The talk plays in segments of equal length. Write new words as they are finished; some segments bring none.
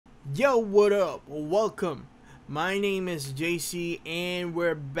Yo, what up? Welcome. My name is JC and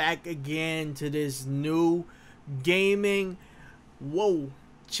we're back again to this new gaming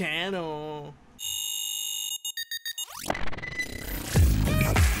channel.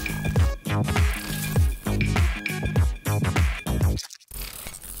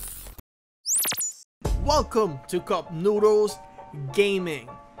 Welcome to Cup Noodles Gaming.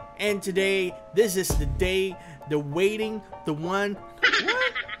 And today, this is the day, the waiting, the one.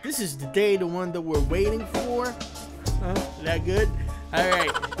 What? This is the day, the one that we're waiting for. That good?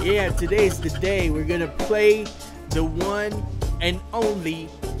 Alright, yeah, today's the day. We're gonna play the one and only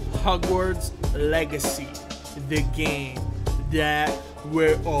Hogwarts Legacy. The game that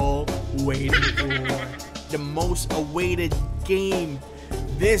we're all waiting for. The most awaited game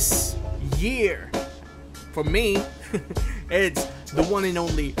this year. For me, it's the one and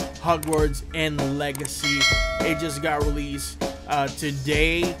only Hogwarts and Legacy. It just got released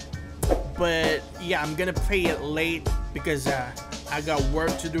today, but yeah, I'm gonna play it late because I got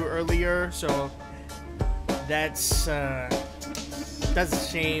work to do earlier, so that's a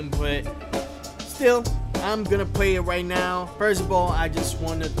shame, but still I'm gonna play it right now. First of all, I just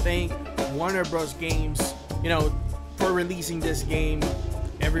want to thank Warner Bros. Games, you know, for releasing this game.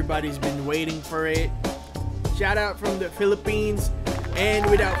 Everybody's been waiting for it. Shout out from the Philippines, and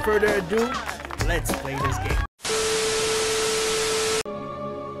without further ado, let's play this game.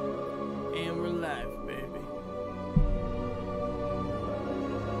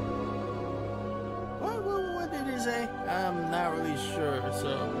 I'm not really sure, so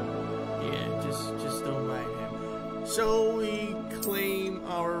yeah, just don't mind him. So we claim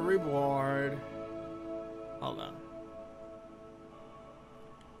our reward. Hold on.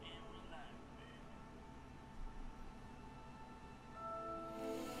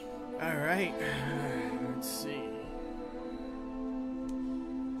 Alright, let's see.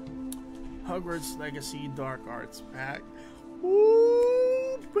 Hogwarts Legacy Dark Arts Pack.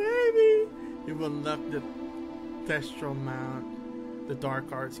 Ooh, baby! You've unlocked the Thestral Mount, the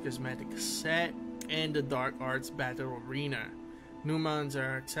Dark Arts Cosmetic Set, and the Dark Arts Battle Arena. New mounts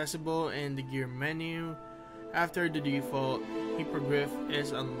are accessible in the gear menu. After the default, Hippogriff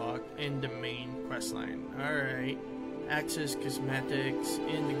is unlocked in the main questline. Alright. Access cosmetics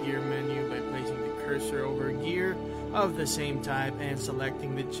in the gear menu by placing the cursor over gear of the same type and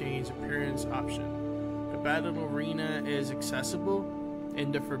selecting the change appearance option. The Battle Arena is accessible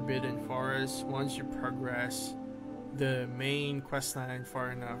in the Forbidden Forest once you progress the main questline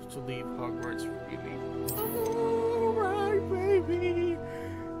far enough to leave Hogwarts freely. Alright, baby!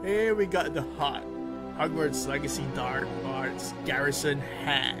 Here we got the hot Hogwarts Legacy Dark Arts Garrison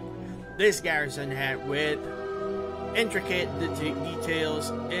Hat. This Garrison Hat with intricate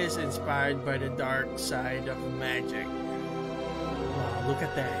details is inspired by the dark side of magic. Wow, look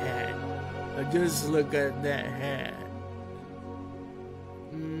at that hat. Just look at that hat.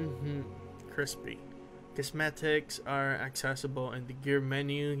 Crispy. Cosmetics are accessible in the gear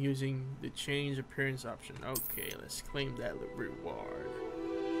menu using the change appearance option. Okay, let's claim that reward.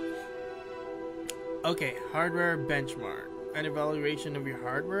 Okay, hardware benchmark. An evaluation of your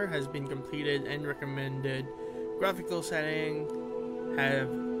hardware has been completed and recommended graphical settings have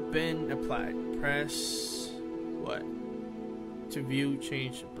been applied. Press what? To view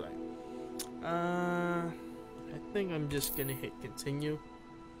change apply. I think I'm just gonna hit continue.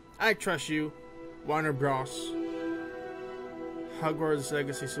 I trust you. Warner Bros. Hogwarts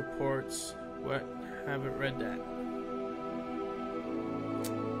Legacy supports what? Haven't read that.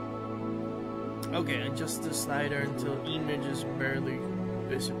 Okay, adjust the slider until image is barely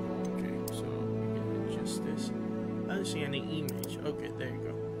visible. Okay, so we can adjust this. I don't see any image. Okay, there you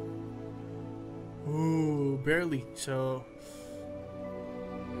go. Ooh, barely. So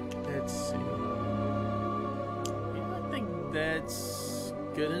let's see. Yeah, I think that's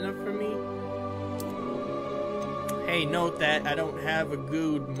good enough for me. Hey, note that I don't have a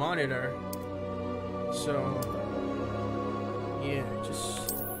good monitor, so yeah,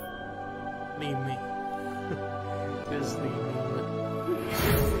 just leave me. Just leave me.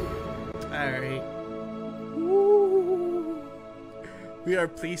 Alright. We are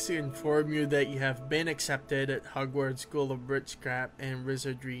pleased to inform you that you have been accepted at Hogwarts School of Witchcraft and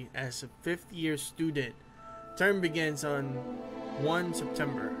Wizardry as a 5th-year student. Term begins on 1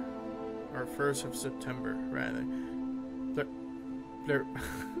 September, or 1st of September, rather.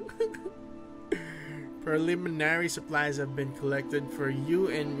 Preliminary supplies have been collected for you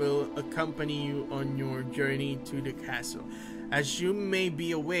and will accompany you on your journey to the castle. As you may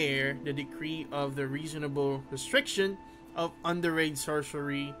be aware, the decree of the reasonable restriction of underage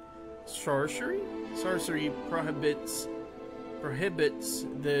sorcery prohibits prohibits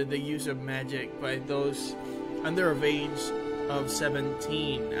the use of magic by those under the age of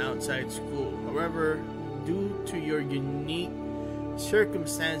 17 outside school. However, due to your unique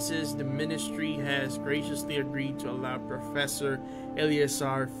circumstances, the ministry has graciously agreed to allow Professor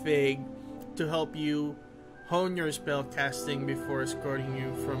Eleazar Fig to help you hone your spell casting before escorting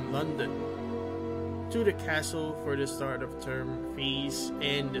you from London to the castle for the start of term fees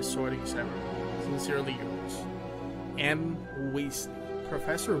and the sorting ceremony. Sincerely yours, M. Weasley.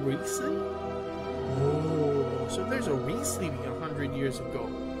 Professor Weasley? Oh, so there's a Weasley 100 years ago,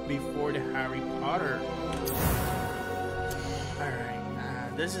 before the Harry Potter.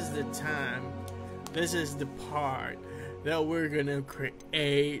 Alright, this is the time, this is the part that we're gonna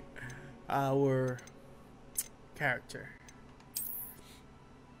create our character.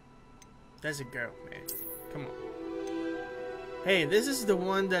 That's a girl, man. Come on. Hey, this is the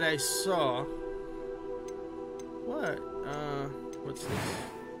one that I saw. What? What's this?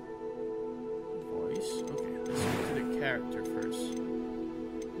 Voice? Okay, let's go to the character first.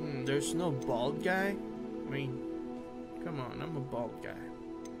 There's no bald guy? I mean, come on, I'm a bald guy.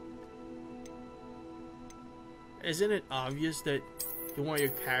 Isn't it obvious that you want your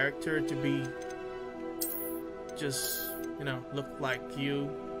character to be just, you know, look like you?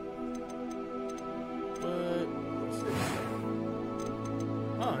 But what's this?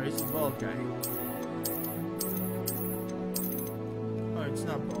 Oh, it's a bald guy. Oh, it's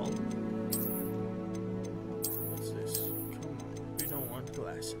not bald. What's this? Come on, we don't want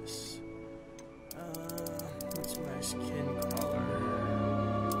glasses. What's my skin color?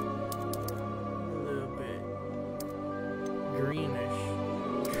 A little bit greenish.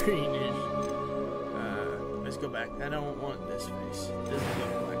 Greenish. Let's go back. I don't want this face. It doesn't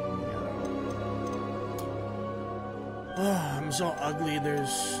look like me. Oh, I'm so ugly.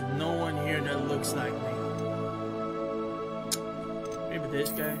 There's no one here that looks like me. Maybe this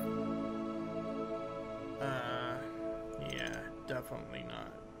guy? Yeah, definitely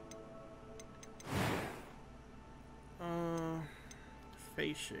not.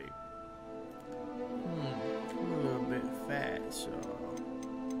 Face shape. I'm a little bit fat, so.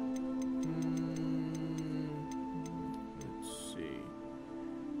 Let's see.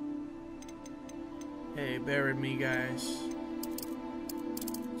 Hey, bear with me, guys.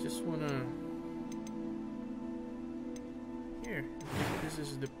 Just wanna. Here, I think this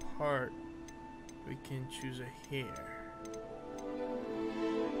is the part we can choose a hair.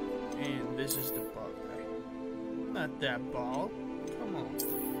 And this is the bald guy. Not that bald. Come on.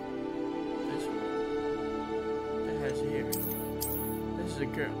 This one. That has hair. This is a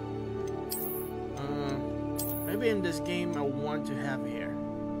girl. Maybe in this game I want to have hair.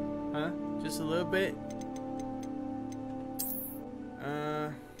 Huh? Just a little bit?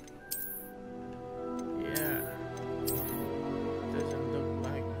 Yeah. Doesn't look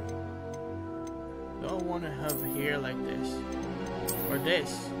like me. Don't want to have hair like this. Or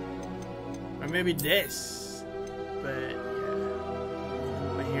this. Or maybe this. But, yeah.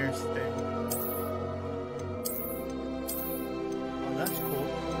 My hair's thick. Oh, that's cool.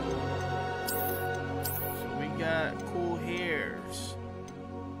 So we got cool hairs.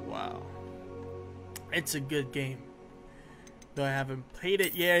 Wow. It's a good game. Though I haven't played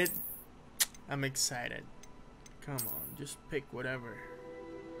it yet, I'm excited. Come on, just pick whatever.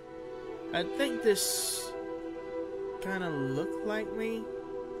 I think this kind of look like me.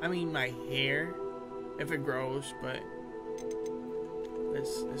 I mean, my hair, if it grows, but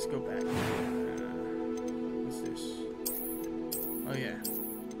let's go back. What's this? Oh yeah,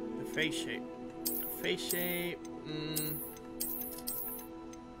 the face shape. Face shape.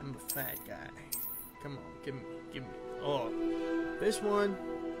 I'm a fat guy. Come on, give me. Oh, this one.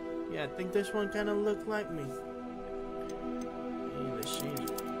 Yeah, I think this one kind of looked like me. The shady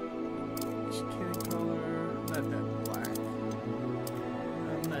skin color. Not that black.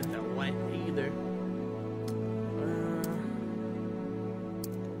 I'm not that white either.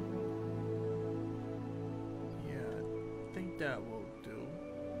 Yeah, I think that will do.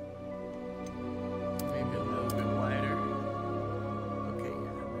 Maybe a little bit wider. Okay,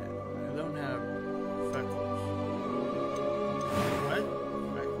 yeah, I don't have freckles. What?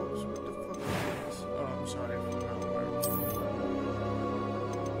 Freckles? What the fuck is this? Oh, I'm sorry for my word.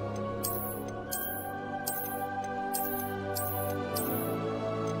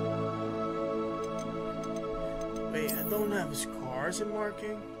 Wait, I don't have scars and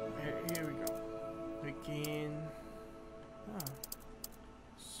marking? Here we go. We can... Oh.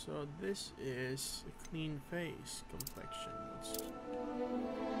 So this is a clean face complexion.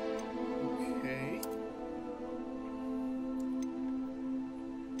 Okay.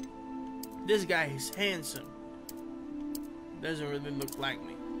 This guy is handsome. Doesn't really look like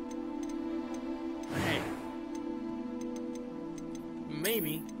me. But hey,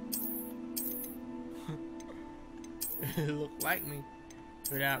 maybe it looked like me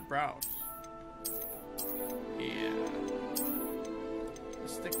without brows. Yeah.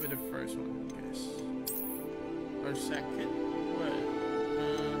 Let's stick with the first one, I guess. Or second. What?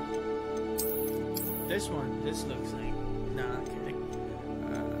 This one. This looks like. Nah, I'm kidding.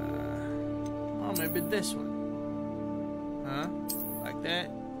 Oh, maybe this one. Huh? Like that?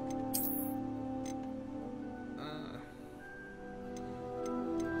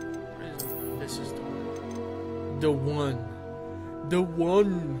 This is the one. The one. The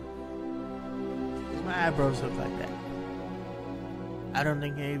one. My eyebrows look like that. I don't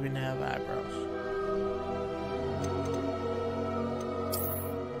think I even have eyebrows.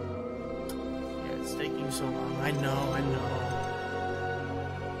 Yeah, it's taking so long. I know.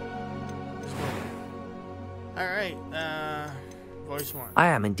 Alright, voice one. I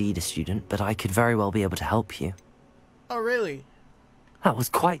am indeed a student, but I could very well be able to help you. Oh, really? That was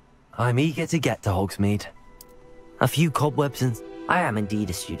quite... I'm eager to get to Hogsmeade. A few cobwebs and... I am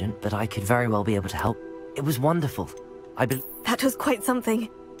indeed a student, but I could very well be able to help. It was wonderful. That was quite something.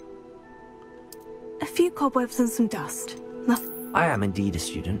 A few cobwebs and some dust. Nothing. I am indeed a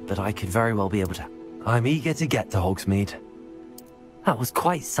student, but I could very well be able to... I'm eager to get to Hogsmeade. That was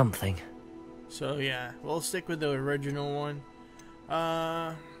quite something. So yeah, we'll stick with the original one.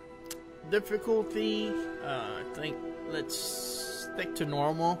 Difficulty, I think let's stick to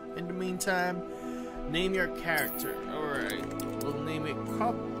normal in the meantime. Name your character. Alright, we'll name it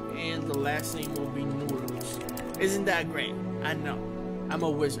Cup, and the last name will be Noodles. Isn't that great? I know. I'm a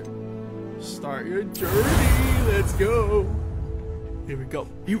wizard. Start your journey. Let's go. Here we go.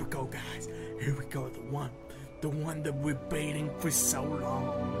 Here we go, guys. Here we go. The one that we're waiting for so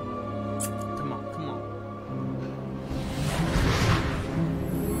long. Come on, come on.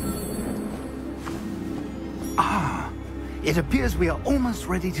 Ah, it appears we are almost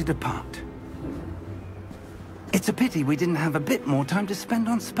ready to depart. It's a pity we didn't have a bit more time to spend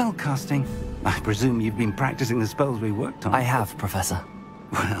on spellcasting. I presume you've been practicing the spells we worked on. I have, Professor.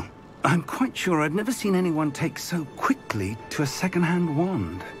 Well, I'm quite sure I've never seen anyone take so quickly to a second-hand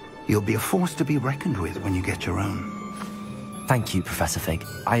wand. You'll be a force to be reckoned with when you get your own. Thank you, Professor Fig.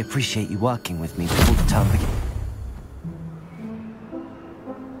 I appreciate you working with me before the term begins.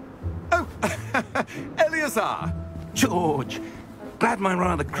 Oh, Eleazar! George, glad my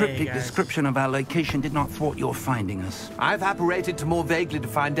rather cryptic guys. description of our location did not thwart your finding us. I've apparated to more vaguely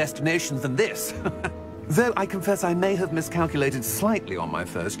defined destinations than this. Though I confess I may have miscalculated slightly on my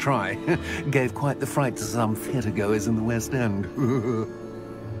first try. Gave quite the fright to some theatre-goers in the West End.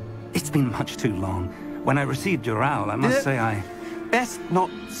 It's been much too long. When I received your owl, I must say I... Best not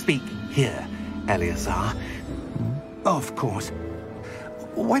speak here, Eleazar. Of course.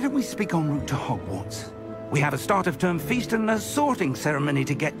 Why don't we speak en route to Hogwarts? We have a start-of-term feast and a sorting ceremony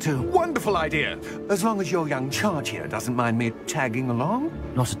to get to. Wonderful idea! As long as your young charge here doesn't mind me tagging along.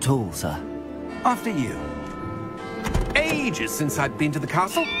 Not at all, sir. After you. Ages since I'd been to the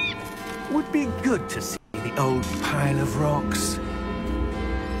castle. Would be good to see the old pile of rocks.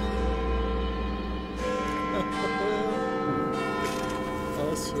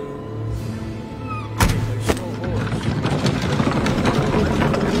 Awesome.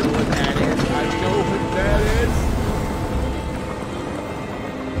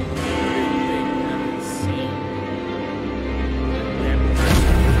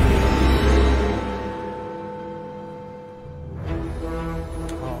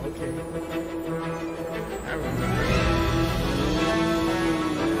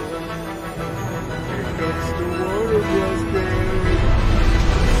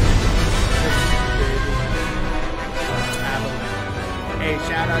 Hey,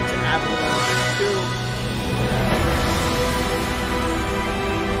 shout out to Avalanche too.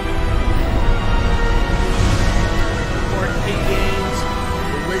 Fortnite games,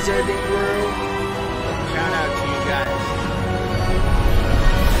 the Wizarding World. Shout out to you guys.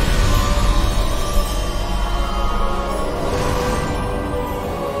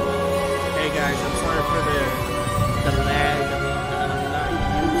 Hey guys, I'm sorry for the lag. I mean, I'm not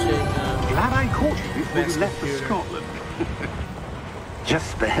using. Glad I caught you before you left for computer. Scotland.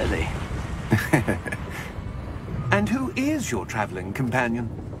 Just barely. And who is your traveling companion?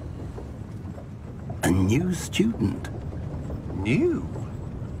 A new student. New?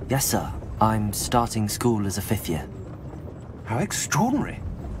 Yes, sir. I'm starting school as a 5th year. How extraordinary.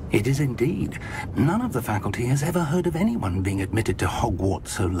 It is indeed. None of the faculty has ever heard of anyone being admitted to Hogwarts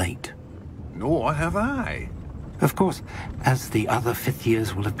so late. Nor have I. Of course, as the other fifth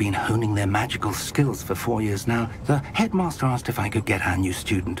years will have been honing their magical skills for 4 years now, the headmaster asked if I could get our new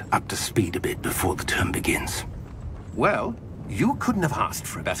student up to speed a bit before the term begins. Well, you couldn't have asked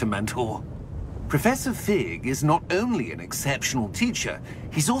for a better mentor. Professor Fig is not only an exceptional teacher,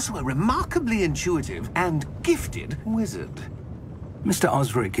 he's also a remarkably intuitive and gifted wizard. Mr.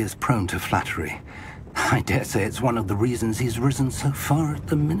 Osric is prone to flattery. I dare say it's one of the reasons he's risen so far at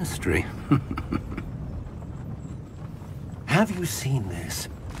the Ministry. Have you seen this?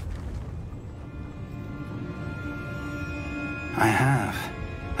 I have.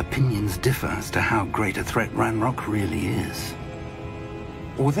 Opinions differ as to how great a threat Ranrock really is.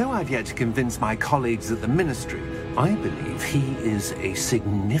 Although I've yet to convince my colleagues at the Ministry, I believe he is a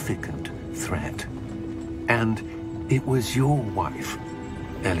significant threat. And it was your wife,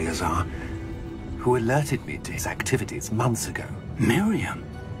 Eleazar, who alerted me to his activities months ago. Miriam?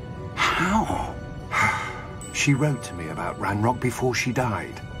 How? She wrote to me about Ranrock before she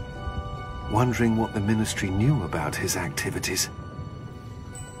died, wondering what the Ministry knew about his activities.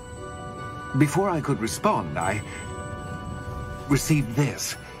 Before I could respond, I received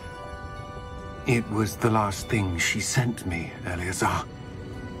this. It was the last thing she sent me, Eleazar.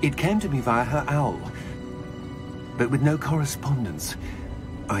 It came to me via her owl, but with no correspondence.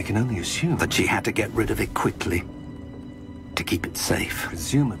 I can only assume that she had to get rid of it quickly, to keep it safe.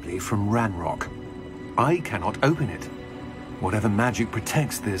 Presumably from Ranrock. I cannot open it. Whatever magic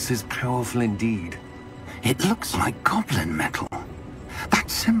protects this is powerful indeed. It looks like goblin metal. That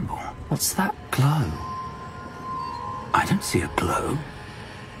symbol. What's that glow? I don't see a glow.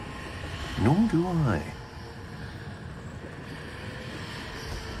 Nor do I.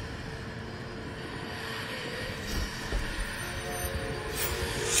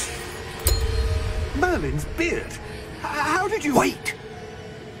 Merlin's beard. How did you... Wait!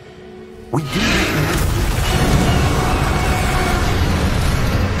 We do...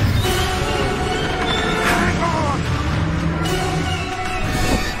 Hang on!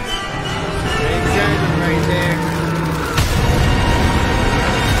 Big dragon right there.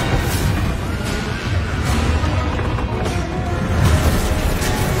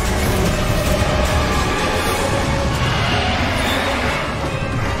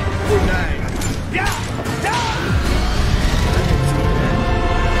 Good night. Yeah!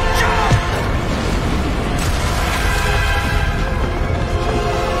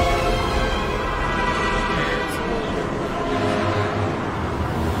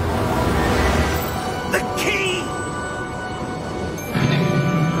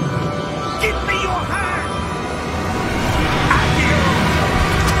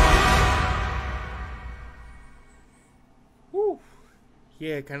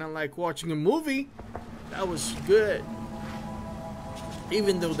 Yeah, kind of like watching a movie. That was good.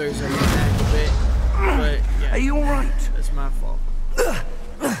 Even though there's a lag a bit. But yeah. Are you alright? That's my fault.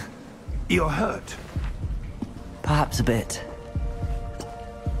 You're hurt. Perhaps a bit.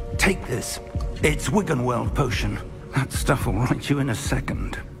 Take this. It's Wiggenweld potion. That stuff will right you in a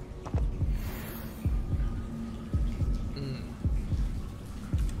second.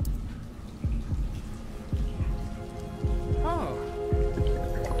 Oh.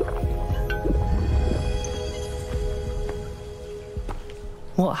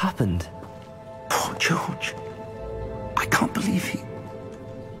 What happened? Poor George. I can't believe he...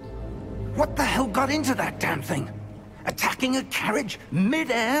 What the hell got into that damn thing? Attacking a carriage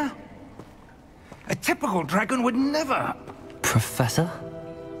mid-air? A typical dragon would never... Professor?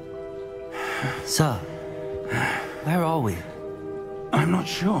 Sir, where are we? I'm not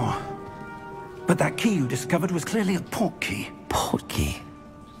sure. But that key you discovered was clearly a port key. Port key?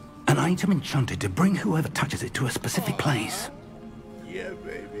 An item enchanted to bring whoever touches it to a specific place. Yeah,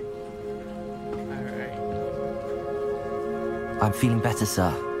 baby. Alright. I'm feeling better,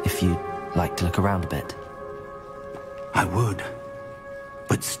 sir, if you'd like to look around a bit. I would.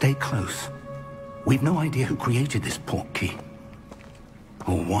 But stay close. We've no idea who created this port key.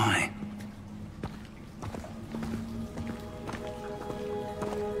 Or why.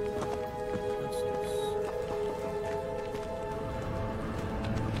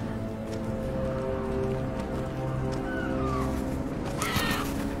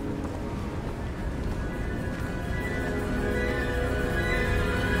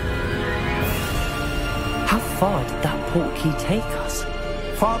 How far did that port key take us?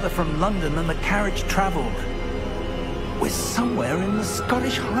 Farther from London than the carriage travelled. We're somewhere in the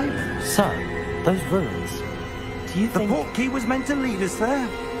Scottish Highlands. Sir, those ruins. Do you The think... port key was meant to lead us there?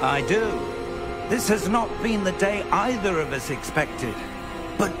 I do. This has not been the day either of us expected.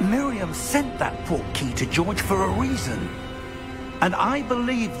 But Miriam sent that port key to George for a reason. And I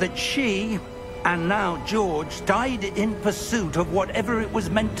believe that she And now George died in pursuit of whatever it was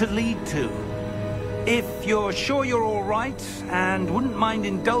meant to lead to. If you're sure you're all right and wouldn't mind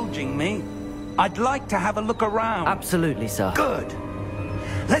indulging me, I'd like to have a look around. Absolutely, sir. Good.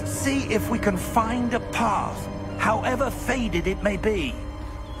 Let's see if we can find a path, however faded it may be.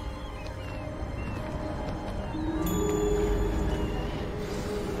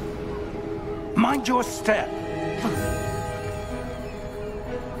 Mind your step.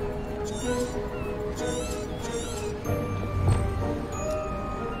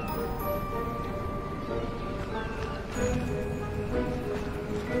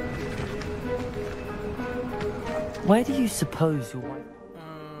 Where do you suppose your wife...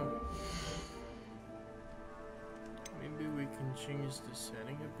 Maybe we can change the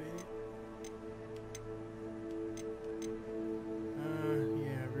setting a bit.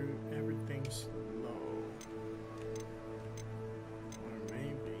 Yeah, everything's low. Or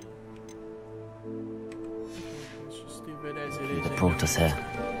maybe... Let's just leave it as it is. that brought us here?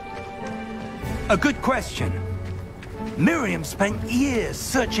 A good question. Miriam spent years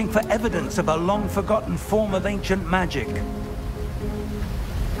searching for evidence of a long-forgotten form of ancient magic.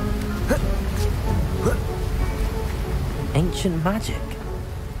 Ancient magic?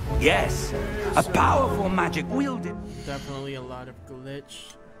 Yes, a powerful magic wielded... Definitely a lot of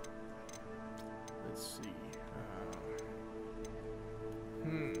glitch. Let's see.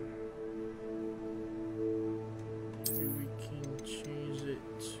 Maybe we can change it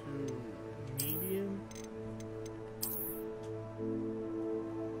to medium.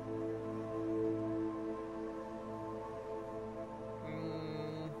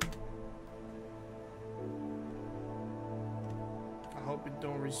 I hope it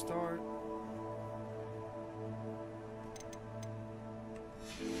don't restart.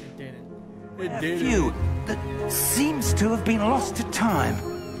 It didn't. It A didn't. few that seems to have been lost to time.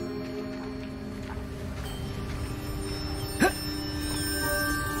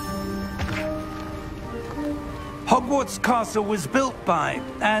 Hogwarts Castle was built by,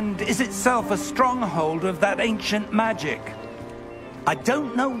 and is itself a stronghold of that ancient magic. I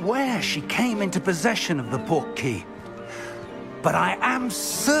don't know where she came into possession of the portkey, but I am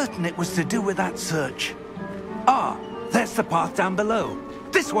certain it was to do with that search. Ah, there's the path down below.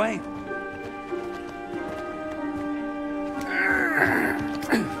 This way.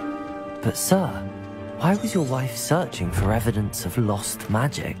 But sir, why was your wife searching for evidence of lost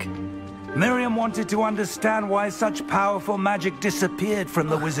magic? Miriam wanted to understand why such powerful magic disappeared from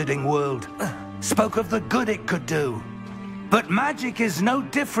the wizarding world. Spoke of the good it could do. But magic is no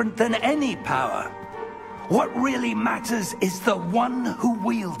different than any power. What really matters is the one who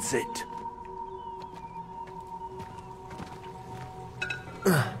wields it.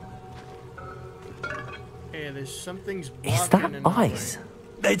 Hey, there's something's blocking Is that in the way. ice?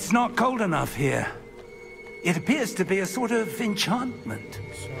 It's not cold enough here. It appears to be a sort of enchantment.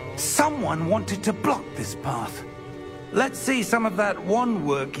 Someone wanted to block this path. Let's see some of that wand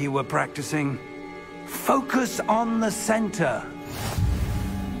work you were practicing. Focus on the center.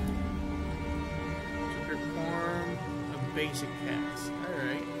 To perform a basic task.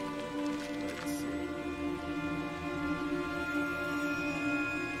 Alright. Let's see.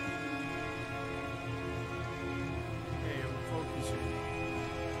 Okay, I'm focusing.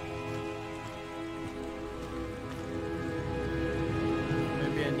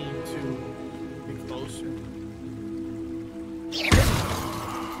 Maybe I need to be closer.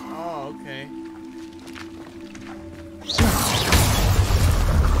 Oh, okay.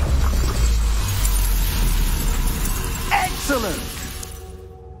 Excellent!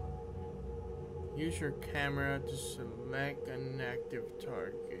 Use your camera to select an active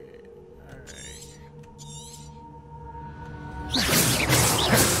target. Alright.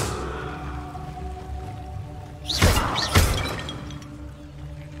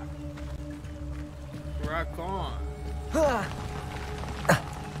 Rock on.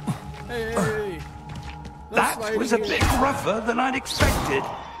 Hey. That was a bit rougher than I'd expected.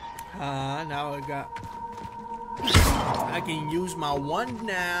 Now I can use my wand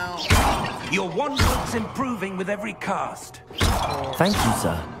now. Your wand work's improving with every cast. Thank you,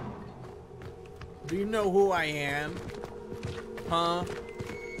 sir. Do you know who I am? Huh?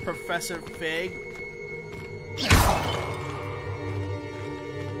 Professor Fig?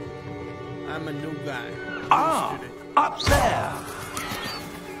 I'm a new guy. Ah, up there.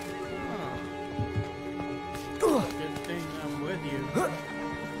 Good thing I'm with you.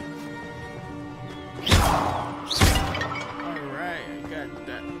 Alright, I got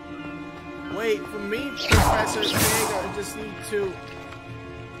that. Wait for me, Professor Fig. I just need to...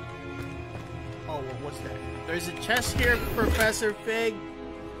 Oh, well, what's that? There's a chest here, Professor Fig.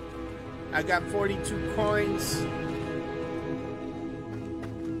 I got 42 coins.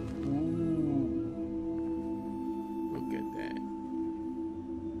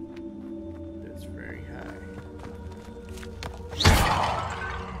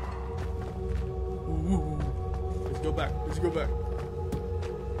 Let's go back.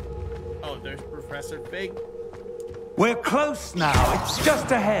 Oh, there's Professor Fig. We're close now. It's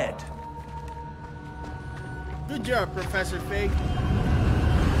just ahead. Good job, Professor Fig.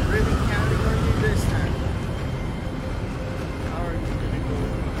 Really counting on you this time. How are you gonna go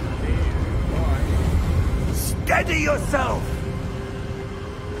there? Why? Steady yourself.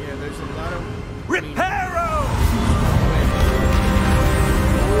 Yeah, there's a lot of Reparo!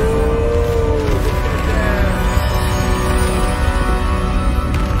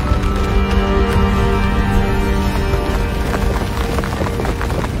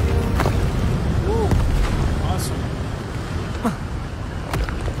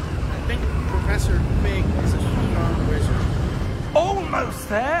 Almost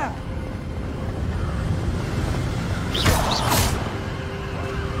there.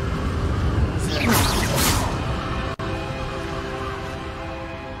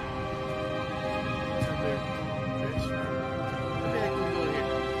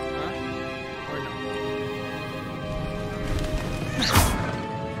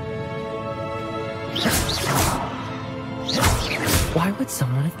 Why would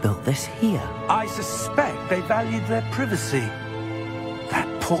someone have built this here? I suspect they valued their privacy. That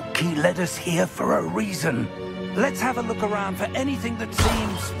portkey led us here for a reason. Let's have a look around for anything that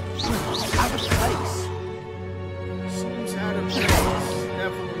seems out of place. Seems out of place.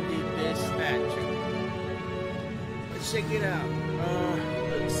 Definitely this statue. Let's check it out.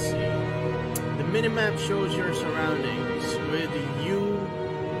 Let's see. The minimap shows your surroundings with the U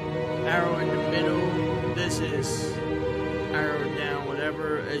arrow in the middle. This is arrow down,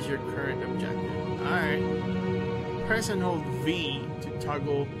 whatever is your current objective. Alright. Press and hold V to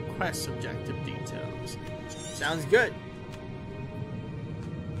toggle quest objective details. Sounds good.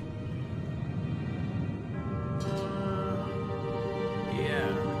 Yeah.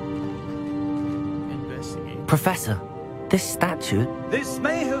 Investigate. Professor, this statue... This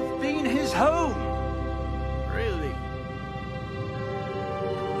may have been his home. Really?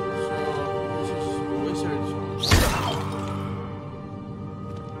 So, this is wizard's home.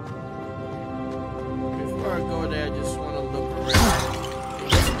 Before I go there, I just want to look around.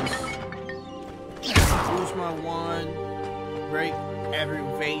 Use my wand. Break every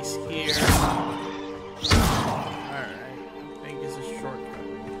vase here. Alright. I think it's a shortcut.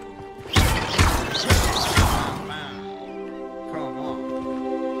 Come on.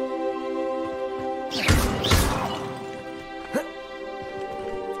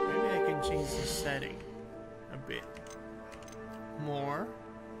 Maybe I can change the setting a bit more.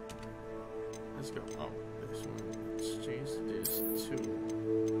 Let's go. Oh, this one. Let's change this to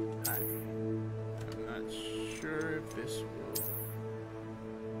high. I'm not sure if this will.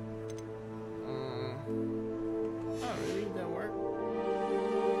 Oh, really? That work?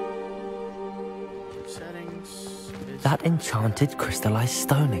 Settings. That enchanted crystallized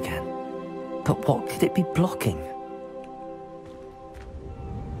stone again. But what could it be blocking?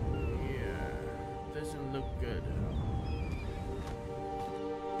 Yeah, doesn't look good.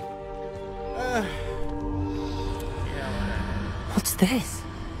 Yeah, whatever. What's this?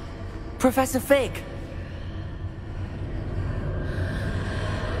 Professor Fig!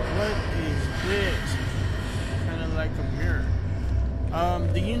 What is this? Kind of like a mirror.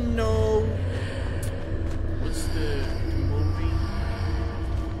 Do you know what's the movie?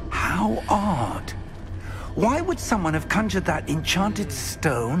 How odd. Why would someone have conjured that enchanted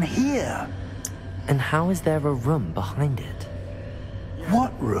stone here? And how is there a room behind it?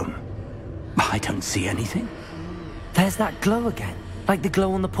 What room? I don't see anything. There's that glow again, like the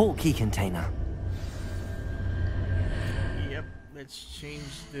glow on the portkey container. Yep, let's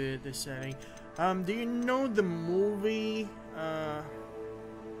change the setting. Do you know the movie?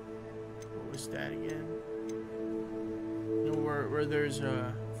 What was that again? You know, where there's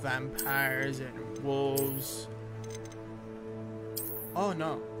vampires and wolves. Oh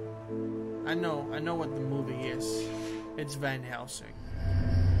no, I know what the movie is. It's Van Helsing.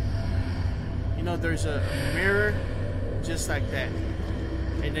 You know, there's a mirror just like that,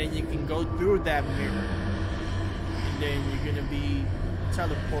 and then you can go through that mirror, and then you're gonna be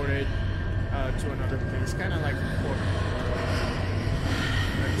teleported to another place, kind of like a portal.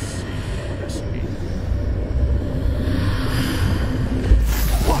 Let's see.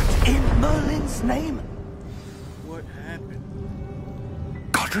 What in Merlin's name? What happened?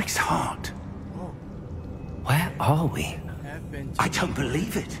 Godric's heart. Oh, Where are we? happened. I don't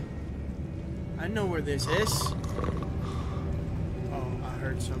believe it. I know where this is. Oh, I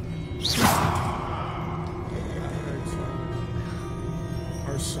heard something.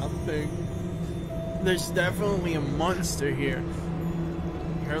 Or something. There's definitely a monster here.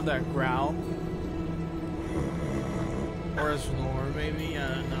 You heard that growl? Or a snore, maybe?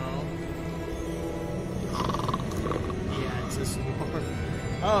 I don't know. Yeah, it's a snore.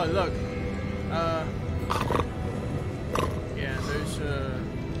 Oh, look. Yeah, there's a...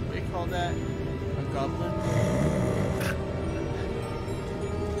 What do you call that? A goblin?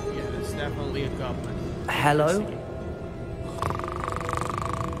 Yeah, there's definitely a goblin. Hello?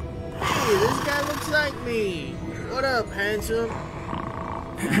 Hey, this guy looks like me! What up, handsome?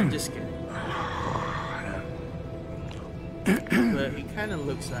 Just kidding. But he kind of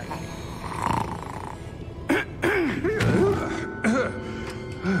looks like me.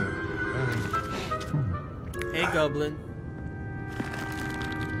 Hey, goblin.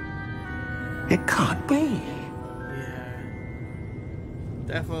 It can't be. Yeah.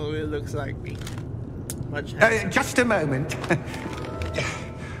 Definitely looks like me. Much Just a moment.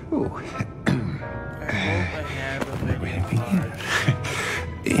 Ooh. I hope I have a video card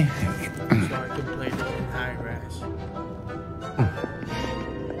so I can play this in high res.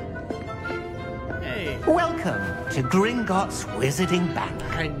 Hey, Welcome to Gringotts Wizarding Bank.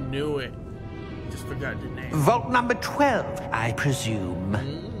 I knew it. Just forgot the name. Vault number 12, I presume.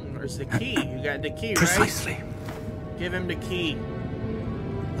 Where's the key? You got the key, right? Precisely. Give him the key.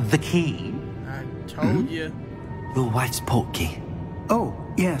 The key? I told you. Your wife's port key. Oh,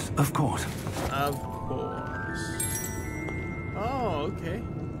 yes, of course. Of course. Oh, okay.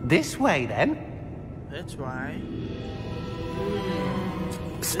 This way, then. That's why.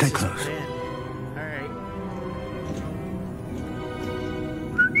 Stay close. Alright.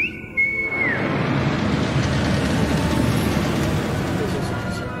 This is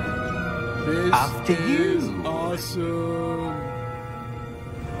awesome. This After is you. awesome.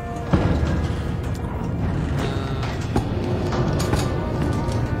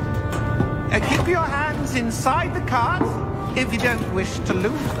 Keep your hands inside the cart if you don't wish to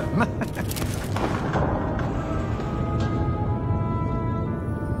lose them.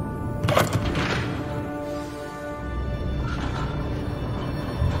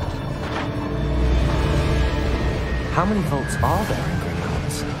 How many vaults are there in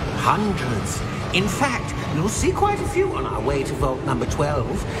Gringotts? Hundreds. In fact, you'll see quite a few on our way to vault number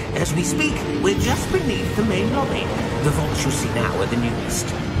 12. As we speak, we're just beneath the main lobby. The vaults you see now are the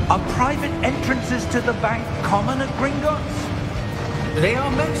newest. Are private entrances to the bank common at Gringotts? They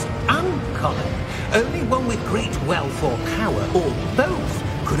are most uncommon. Only one with great wealth or power, or both,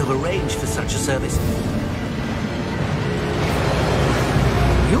 could have arranged for such a service.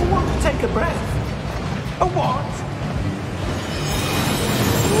 You'll want to take a breath. A what?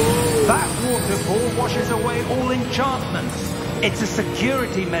 That waterfall washes away all enchantments. It's a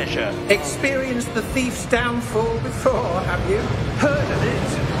security measure. Experienced the thief's downfall before, have you? Heard of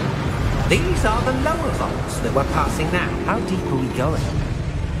it? These are the lower vaults that we're passing now. How deep are we going?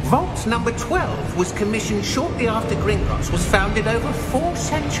 Vault number 12 was commissioned shortly after Gringotts was founded over 4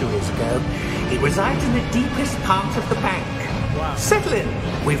 centuries ago. It resides in the deepest part of the bank. Wow. Settle in.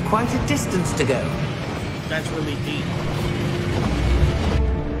 We've quite a distance to go. That's really deep.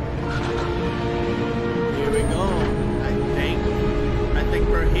 Here we go. I think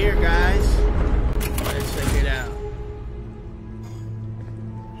we're here, guys. Let's check it out.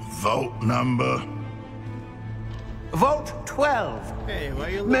 Vault number. Vault 12. Hey, why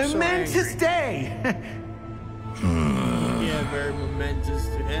you look Momentous so day. Yeah, very momentous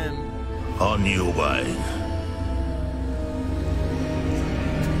to him. On your way.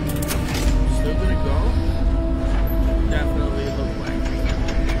 Still gonna go? Definitely look like me.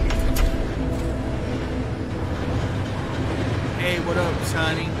 Hey, what up,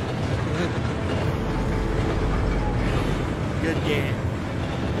 Sonny? Good game.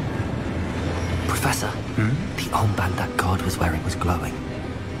 Professor, the armband that guard was wearing was glowing.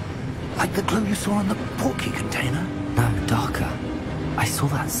 Like the glow you saw on the portkey container? No, darker. I saw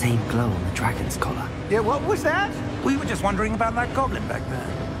that same glow on the dragon's collar. Yeah, what was that? We were just wondering about that goblin back there.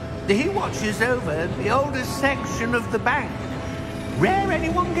 He watches over the oldest section of the bank. Rare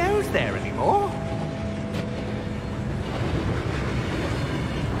anyone goes there anymore.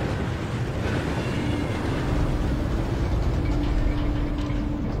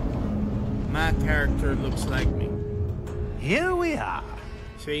 My character looks like me. Here we are.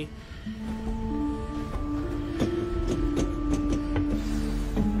 See?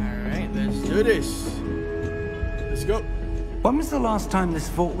 Alright, let's do this. Let's go. When was the last time this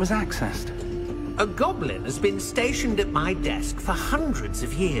vault was accessed? A goblin has been stationed at my desk for hundreds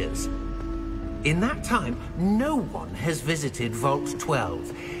of years. In that time, no one has visited Vault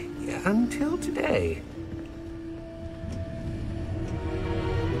 12. Until today.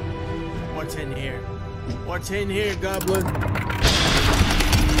 What's in here? What's in here, Goblin?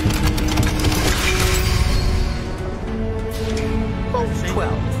 Vault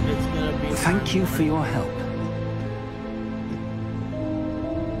 12. It's gonna be. Thank you for your help.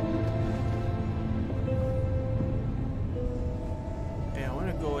 Yeah, I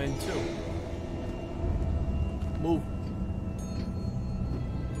wanna go in too. Move.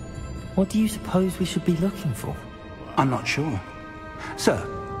 What do you suppose we should be looking for? I'm not sure. Sir,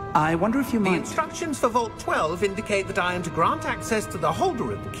 I wonder if you The might... instructions for Vault 12 indicate that I am to grant access to the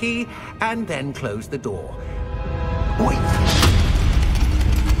holder of the key and then close the door. Wait!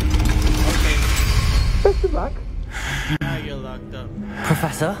 Best of luck. Now you're locked up.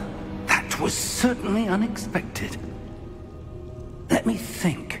 Professor? That was certainly unexpected. Let me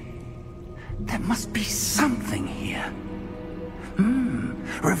think. There must be something here.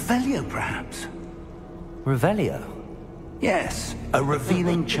 Revelio, perhaps? Revelio? Yes, a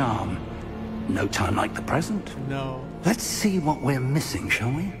revealing charm. No time like the present. No. Let's see what we're missing,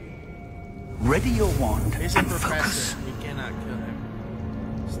 shall we? Ready your wand He's a and professor. focus. You cannot kill him.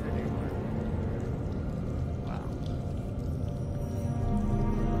 Steady work. Wow.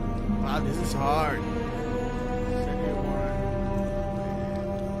 Wow, this is hard. Steady work.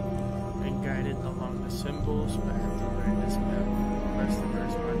 And guided along the symbols. Learn this map. Press the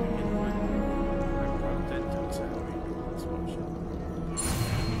first marking input. When prompted to accelerate one's motion.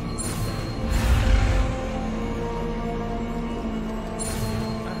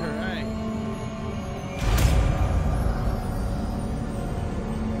 Alright.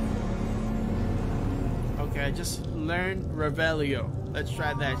 Okay, I just learned Revelio. Let's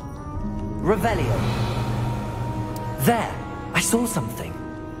try that. Revelio. There! I saw something.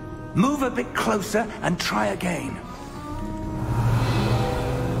 Move a bit closer and try again.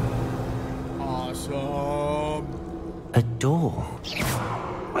 Awesome. A door.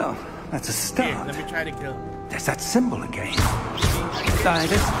 Well, that's a Here, start. let me try to kill him. There's that symbol again. I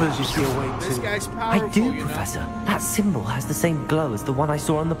don't suppose you see a way This to... guy's I powerful, do, you know? Professor. That symbol has the same glow as the one I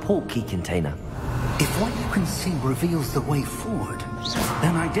saw on the port key container. If what you can see reveals the way forward,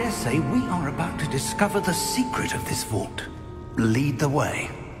 then I dare say we are about to discover the secret of this vault. Lead the way.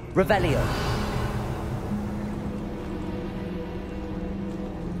 Revelio.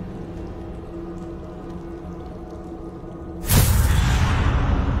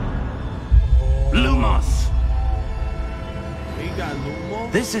 Lumos! We got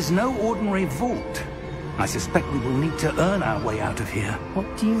Lumo. This is no ordinary vault. I suspect we will need to earn our way out of here.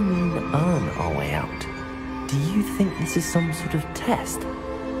 What do you mean, earn our way out? Do you think this is some sort of test?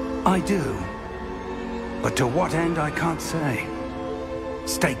 I do. But to what end, I can't say.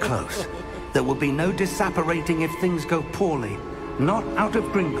 Stay close. There will be no disapparating if things go poorly. Not out of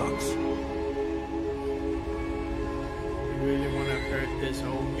Gringotts. You really want to hurt this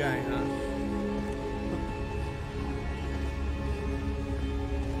old guy, huh?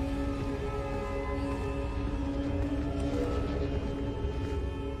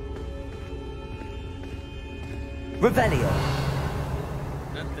 Revelio.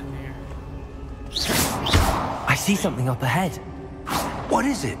 Nothing here. I see something up ahead. What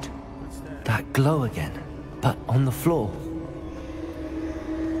is it? What's that? That glow again, but on the floor.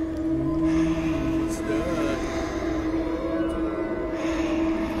 What's that?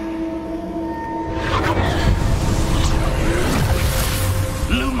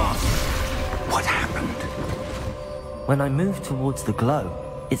 Lumos! What happened? When I moved towards the glow,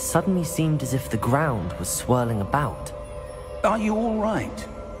 it suddenly seemed as if the ground was swirling about. Are you all right?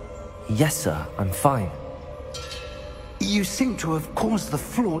 Yes, sir, I'm fine. You seem to have caused the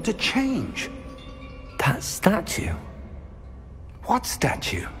floor to change. That statue. What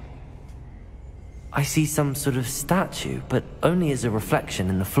statue? I see some sort of statue, but only as a reflection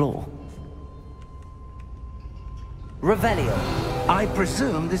in the floor. Revelio. I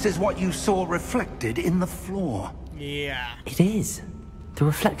presume this is what you saw reflected in the floor. Yeah. It is. The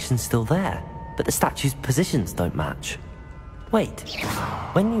reflection's still there, but the statue's positions don't match. Wait,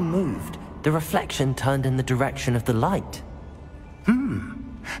 when you moved, the reflection turned in the direction of the light.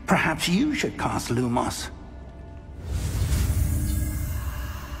 Perhaps you should cast Lumos.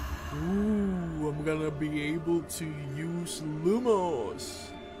 Ooh, I'm gonna be able to use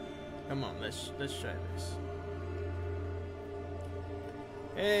Lumos. Come on, let's try this.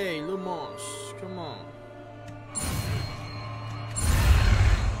 Hey, Lumos, come on.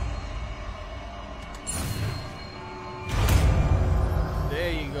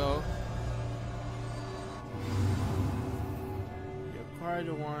 There you go. You acquire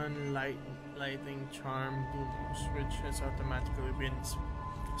the one Lightning Charm Lumos, which has automatically been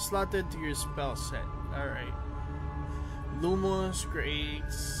slotted to your spell set. Alright. Lumos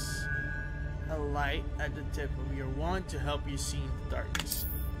creates a light at the tip of your wand to help you see in the darkness.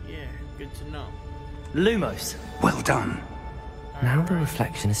 Yeah, good to know. Lumos. Well done. Now the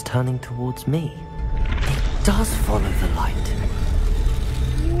reflection is turning towards me. It does follow the light.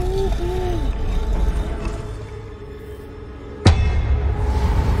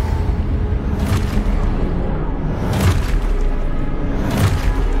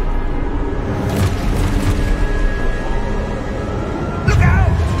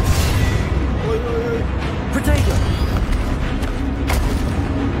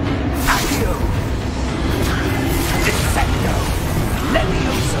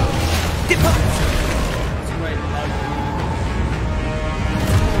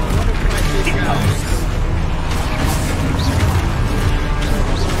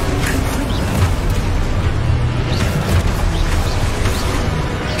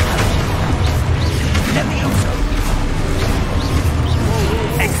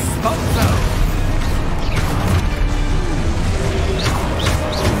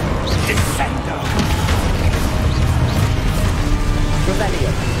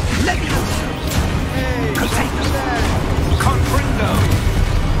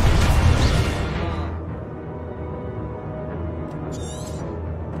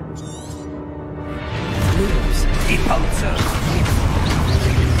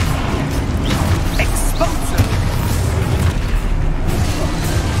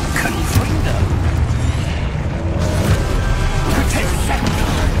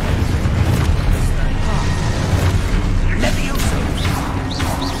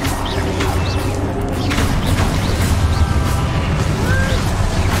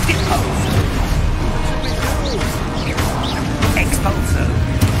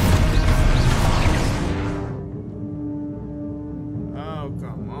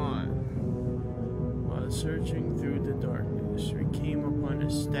 Searching through the darkness, we came upon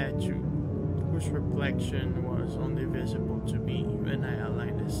a statue whose reflection was only visible to me when I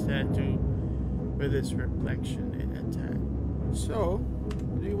aligned the statue with its reflection it attacked. So,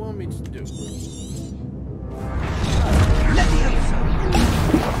 what do you want me to do? Oh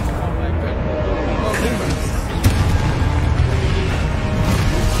my goodness.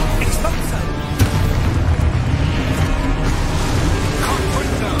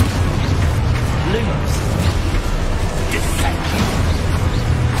 Lumos.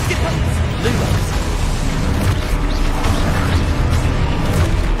 Lumos.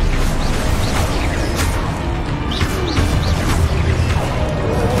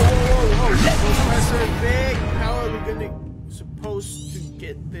 Professor Big, how are we gonna supposed to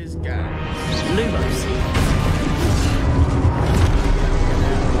get this guy? Lumos.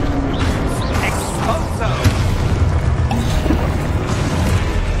 Exposo.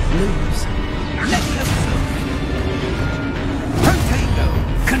 Lumos. Levioso. Protego.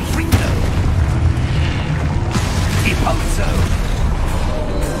 Confringo. Ipolso.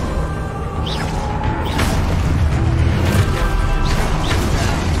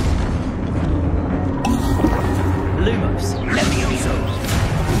 Lumos. Levioso.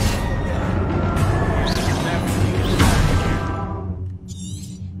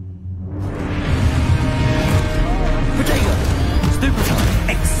 Protego. Stupefy.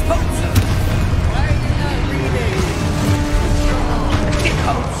 Exposo. Why are you not reading?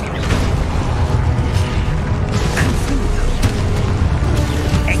 Ipolso. Confringo.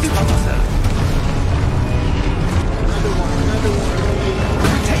 Exposo. Another one.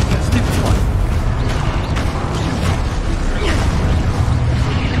 Protego. Stupefy.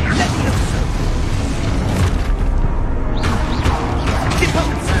 Levioso.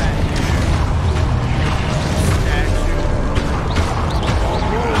 Ipolso.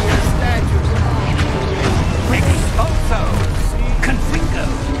 Exposo. Confringo.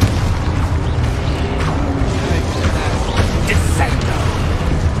 Descendo.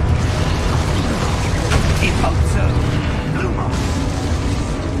 Ipolso. Lumos.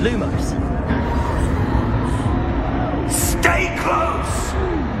 Lumos. Stay close.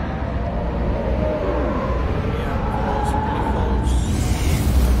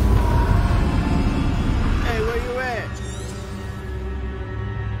 Hey, where you at?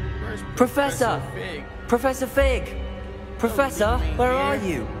 Where's Professor! Fig? Professor Fig! Professor, where are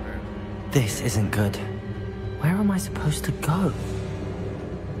you? This isn't good. Where am I supposed to go?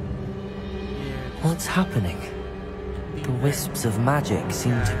 What's happening? The wisps of magic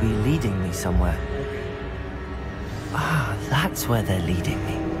seem to be leading me somewhere. Ah, that's where they're leading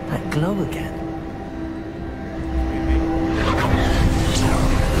me. That glow again.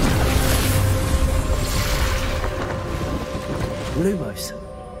 Lumos.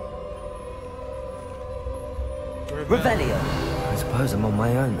 Revelio. I suppose I'm on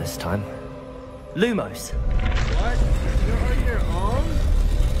my own this time. Lumos. What? You're on your own?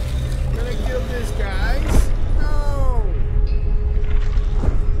 You're gonna kill these guys? No!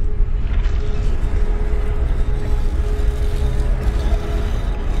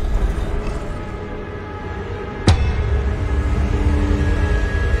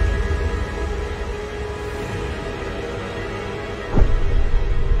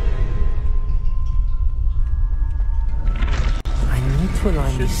 To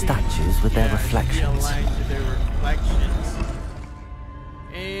align these statues with their reflections. Aligned to their reflections.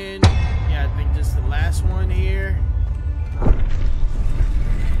 And yeah, I think just the last one here.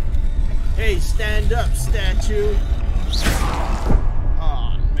 Hey, stand up, statue.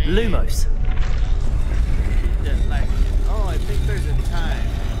 Oh man. Lumos. That light. Oh, I think there's a time.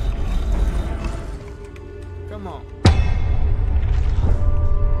 Come on.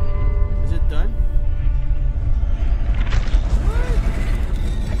 Is it done?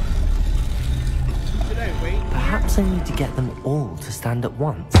 Perhaps I need to get them all to stand at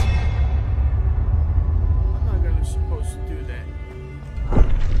once. I'm not gonna supposed to do that.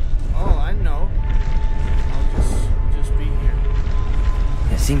 Oh, I know. I'll just be here.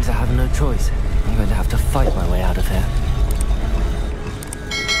 It seems I have no choice. I'm going to have to fight my way out of here.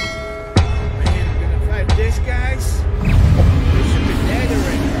 Man, I'm gonna fight this guys. They should be dead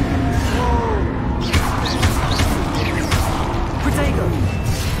already. Whoa! Protego!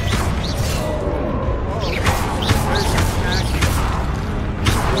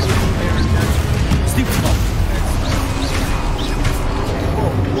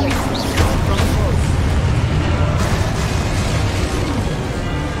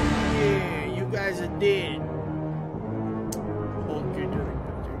 Yeah, you guys are dead. Okay, good.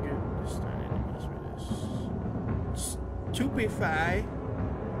 Just start enemies with this. Stupefy.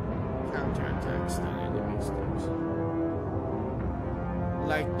 Counterattack, stun enemies.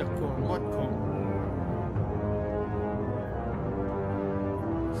 Like the cone. What cone?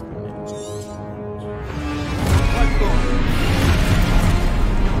 What cone?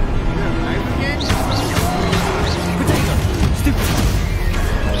 Life again? Potato! Stupid!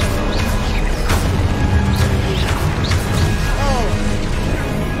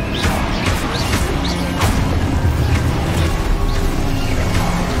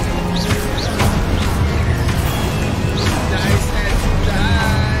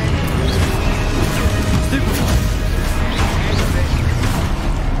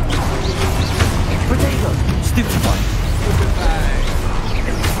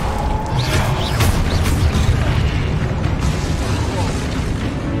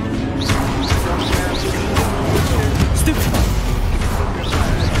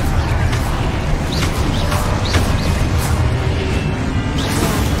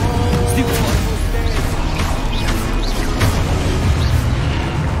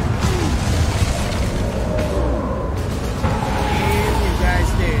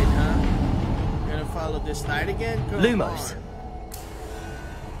 Lumos.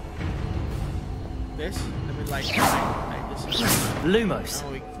 This? Let me light this. Lumos. No,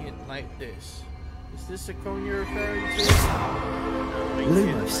 we can't light this. Is this the cone you're referring to?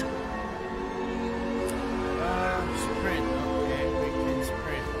 Lumos. Sprint. Okay, we can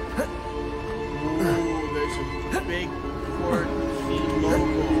sprint. Ooh, there's a big port logo.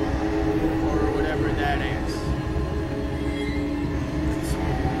 Or whatever that is.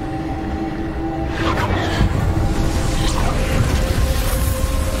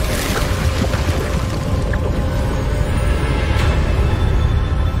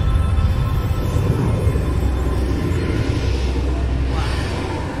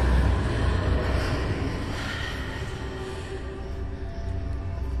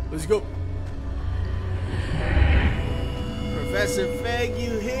 Let's go. Professor Feg,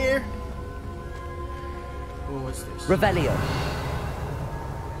 you here? Oh, what's this? Revelio.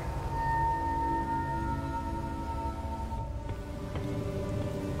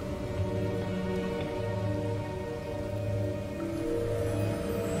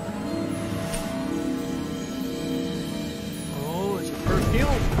 Oh, it's a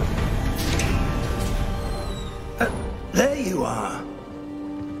perfume. There you are.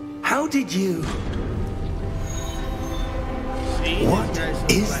 How did you... See, What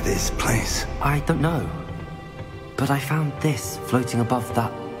is this place? I don't know. But I found this floating above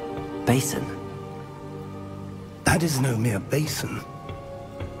that basin. That is no mere basin.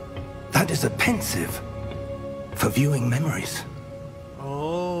 That is a pensive for viewing memories.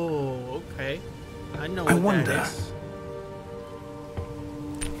 Oh, okay. I know I what wonder. that is.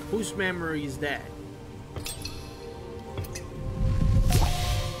 Whose memory is that?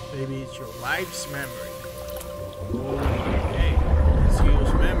 Maybe it's your wife's memory. Okay, let's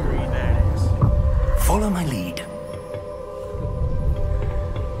use memory, that is. Follow my lead.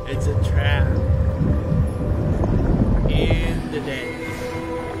 It's a trap. And the dead.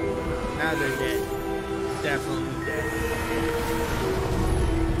 Now they're dead. Definitely dead.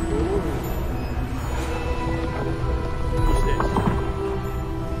 Ooh. Who's this?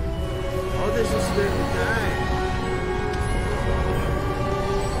 Oh, this is the guy.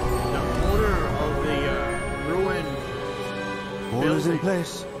 The owner of the ruined All is in building.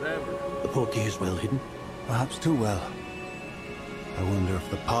 place. Whatever. The portkey is well hidden. Perhaps too well. I wonder if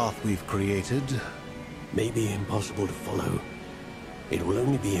the path we've created... May be impossible to follow. It will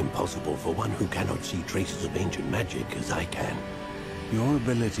only be impossible for one who cannot see traces of ancient magic as I can. Your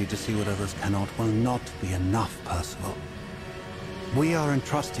ability to see what others cannot will not be enough, Percival. We are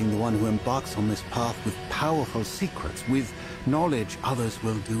entrusting the one who embarks on this path with powerful secrets, with knowledge others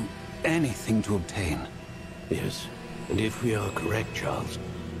will do anything to obtain. Yes, and if we are correct, Charles,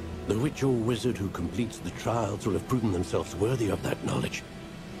 the witch or wizard who completes the trials will have proven themselves worthy of that knowledge,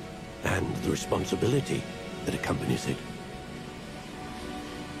 and the responsibility that accompanies it.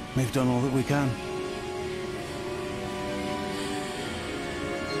 We've done all that we can.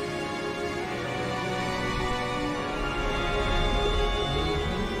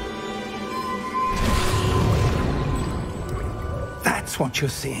 That's what you're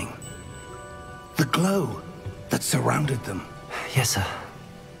seeing. The glow that surrounded them. Yes, sir.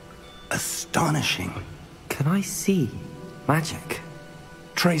 Astonishing. Can I see magic?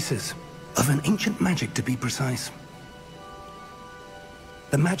 Traces of an ancient magic, to be precise.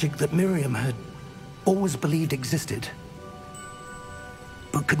 The magic that Miriam had always believed existed,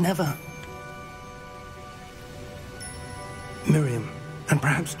 but could never. Miriam, and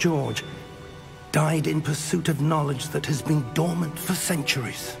perhaps George, died in pursuit of knowledge that has been dormant for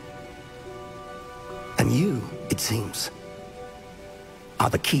centuries. And you, it seems, are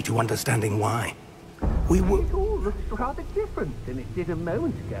the key to understanding why. We were... It all looks rather different than it did a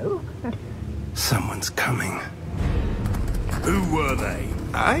moment ago. Someone's coming. Who were they?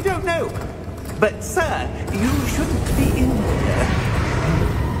 I don't know. But, sir, you shouldn't be in here.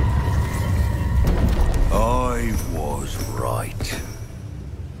 I was right.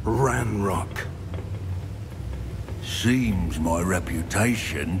 Ranrock. Seems my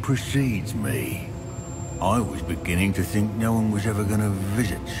reputation precedes me. I was beginning to think no one was ever going to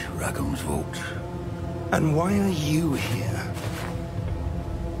visit Rackham's vault. And why are you here?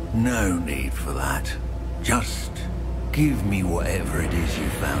 No need for that. Just give me whatever it is you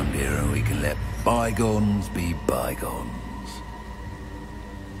found here and we can let bygones be bygones.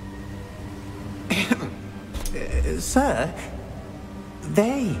 Sir,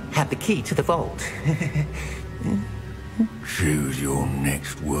 they had the key to the vault. Choose your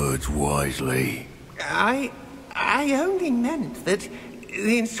next words wisely. I only meant that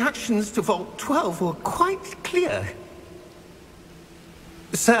the instructions to Vault 12 were quite clear.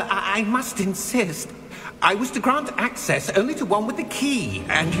 Sir, I must insist. I was to grant access only to one with the key,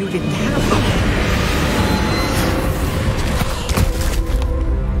 and you didn't have them.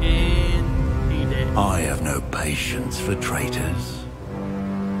 And he did. I have no patience for traitors.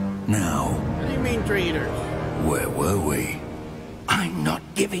 Now, What do you mean, traitors? where were we? I'm not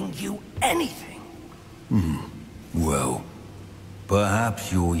giving you anything. Well,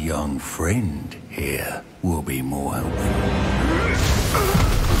 perhaps your young friend here will be more helpful.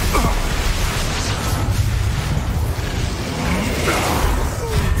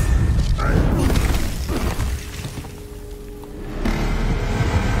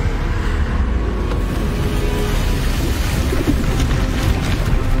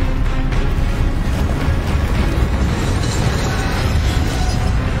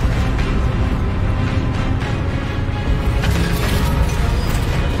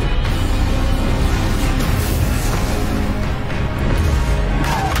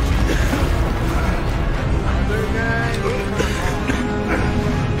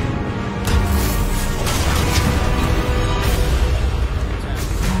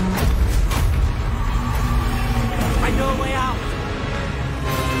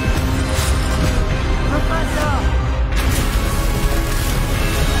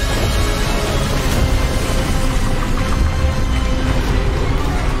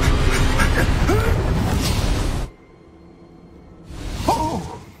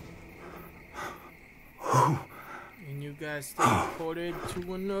 Guys teleported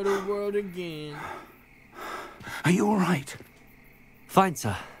to another world again. Are you all right? Fine,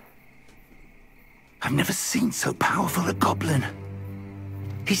 sir. I've never seen so powerful a goblin.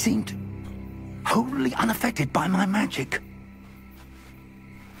 He seemed wholly unaffected by my magic.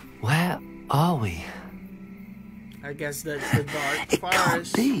 Where are we? I guess that's the dark It forest.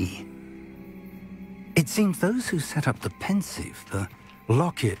 can't be. It seems those who set up the pensive, the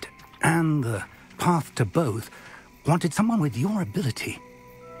locket, and the path to both wanted someone with your ability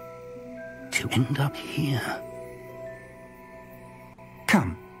to end up here.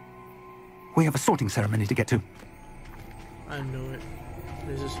 Come. We have a sorting ceremony to get to. I knew it.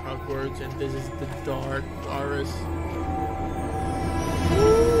 This is Hogwarts and this is the dark forest.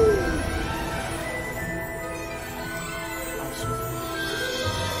 Awesome.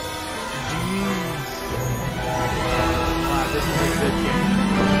 Wow, this is a good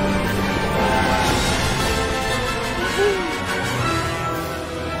game.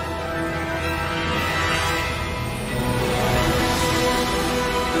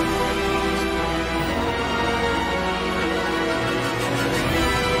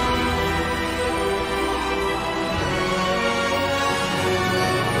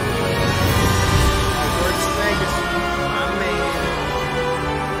 Hogwarts Legacy, my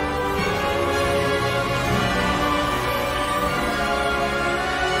man.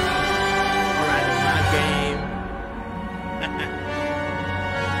 Alright, it's my game.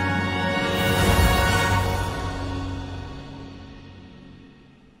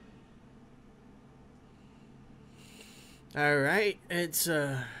 Alright, it's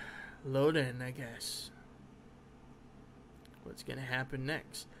loading, I guess. What's gonna happen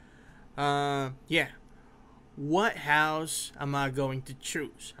next? Yeah. What house am I going to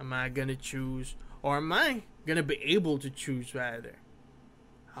choose? Am I gonna choose, or am I gonna be able to choose rather?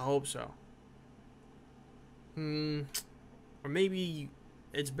 I hope so. Or maybe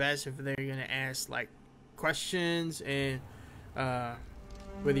it's best if they're gonna ask like questions, and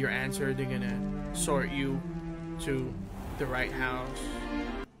with your answer they're gonna sort you to the right house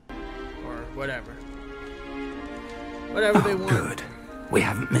or whatever. Whatever they want. Good. We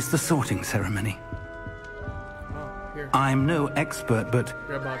haven't missed the sorting ceremony. Oh, here. I'm no expert, but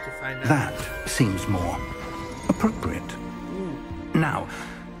We're about to find out. that seems more appropriate. Now,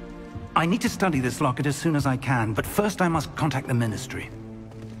 I need to study this locket as soon as I can, but first I must contact the Ministry.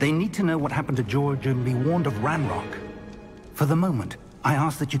 They need to know what happened to George and be warned of Ranrock. For the moment, I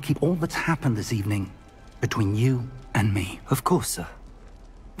ask that you keep all that's happened this evening between you and me. Of course, sir.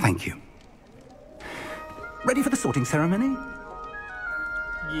 Thank you. Ready for the sorting ceremony?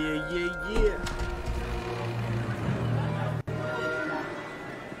 Yeah, yeah, yeah.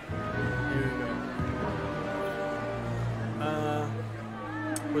 Here we go.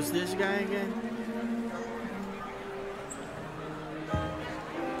 What's this guy again?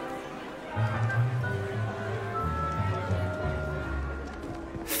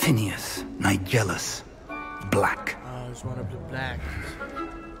 Phineas Nigellus Black. Oh, it's one of the blacks.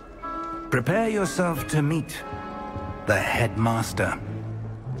 Prepare yourself to meet the headmaster.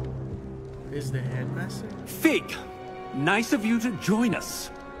 Is the headmaster? Fig, nice of you to join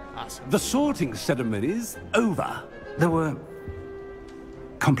us. Awesome. The sorting ceremony's over. There were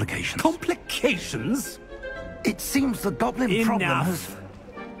complications. Complications? It seems the goblin problem has... Enough.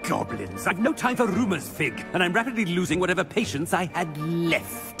 Goblins. I've no time for rumors, Fig, and I'm rapidly losing whatever patience I had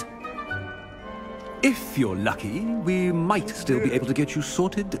left. If you're lucky, we might still be able to get you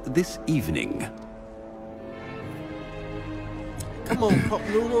sorted this evening. Come on, Cup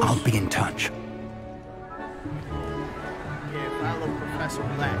Noodles. I'll be in touch. Yeah, follow Professor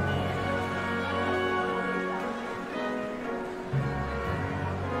Black.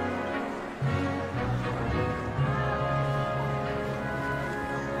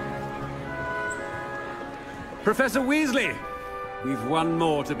 Professor Weasley, we've one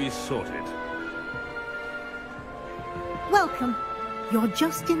more to be sorted. Welcome. You're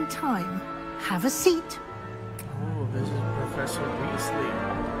just in time. Have a seat. Oh, this is Professor Weasley.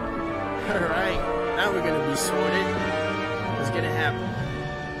 Alright, now we're gonna be sorted. What's gonna happen?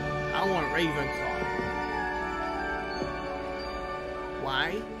 I want Ravenclaw.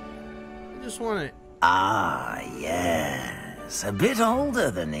 Why? I just want it. Ah, yes. A bit older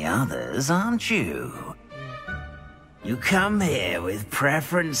than the others, aren't you? You come here with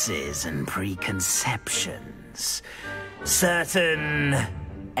preferences and preconceptions. Certain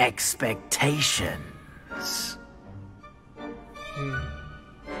expectations.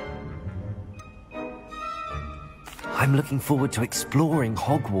 I'm looking forward to exploring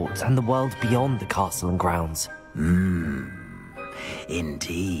Hogwarts and the world beyond the castle and grounds.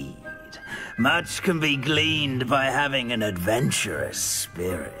 Indeed. Much can be gleaned by having an adventurous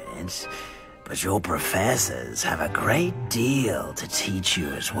spirit, but your professors have a great deal to teach you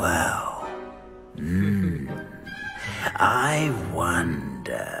as well. I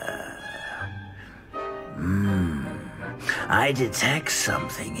wonder... I detect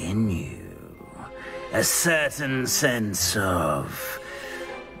something in you. A certain sense of...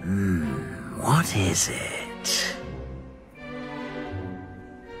 what is it?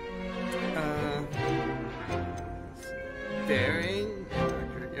 Daring?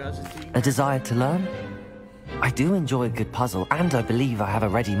 Curiosity? A desire to learn? I do enjoy a good puzzle, and I believe I have a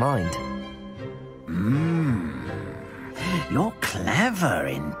ready mind. You're clever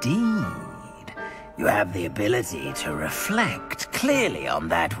indeed. You have the ability to reflect clearly on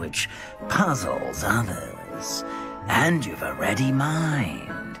that which puzzles others. And you've a ready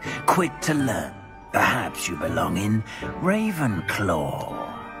mind, quick to learn. Perhaps you belong in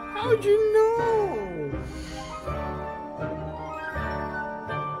Ravenclaw. How'd you know?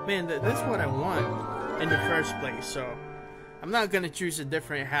 Man, that's what I want in the first place, so I'm not gonna choose a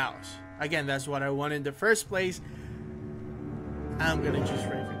different house. Again, that's what I want in the first place. I'm gonna choose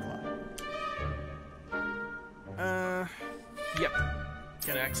Ravenclaw. Yep.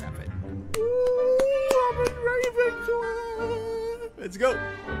 Gonna accept it. Ooh, I'm in Ravenclaw. Let's go.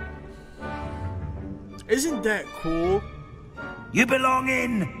 Isn't that cool? You belong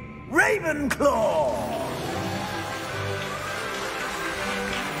in Ravenclaw!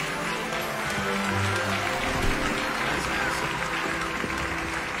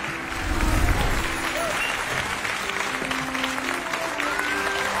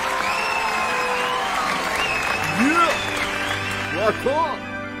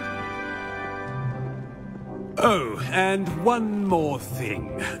 Oh, and one more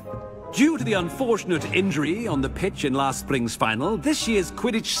thing. Due to the unfortunate injury on the pitch in last spring's final, this year's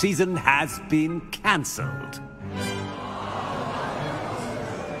Quidditch season has been cancelled.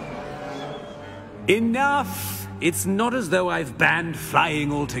 Enough! It's not as though I've banned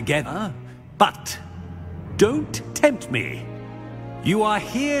flying altogether, but don't tempt me. You are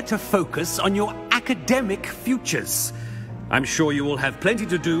here to focus on your academic futures. I'm sure you will have plenty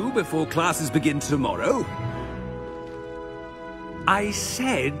to do before classes begin tomorrow. I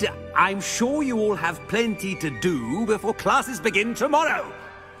said, I'm sure you all have plenty to do before classes begin tomorrow.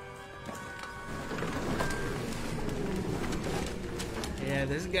 Yeah,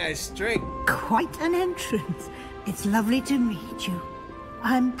 this guy's strict. Quite an entrance. It's lovely to meet you.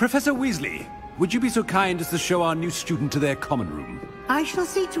 I'm... Professor Weasley, would you be so kind as to show our new student to their common room? I shall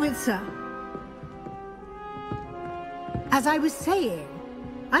see to it, sir. As I was saying,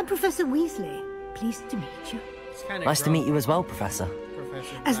 I'm Professor Weasley. Pleased to meet you. Nice to meet you as well, Professor.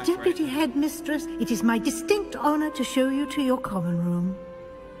 As Deputy Headmistress, it is my distinct honor to show you to your common room.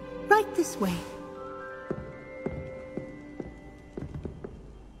 Right this way.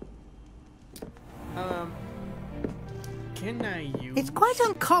 Can I use... It's quite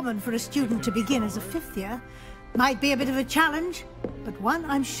uncommon for a student to begin as a fifth year. Might be a bit of a challenge, but one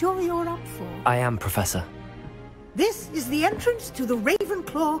I'm sure you're up for. I am, Professor. This is the entrance to the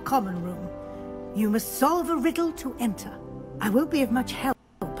Ravenclaw common room. You must solve a riddle to enter. I won't be of much help,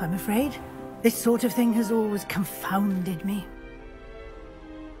 I'm afraid. This sort of thing has always confounded me.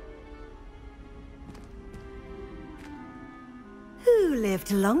 Who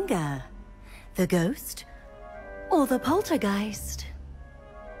lived longer? The ghost or the poltergeist?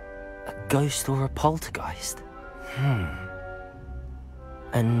 A ghost or a poltergeist?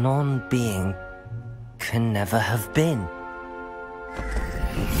 A non-being can never have been.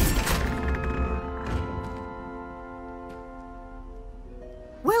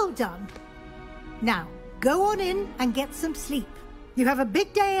 Well done. Now, go on in and get some sleep. You have a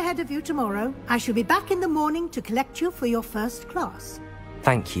big day ahead of you tomorrow. I shall be back in the morning to collect you for your first class.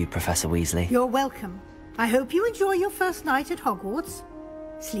 Thank you, Professor Weasley. You're welcome. I hope you enjoy your first night at Hogwarts.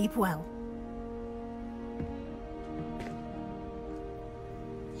 Sleep well.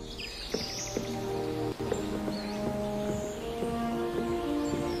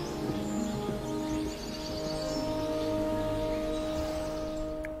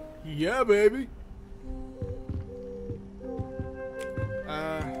 Yeah, baby.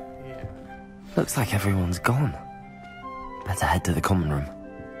 Yeah. Looks like everyone's gone. Better head to the common room.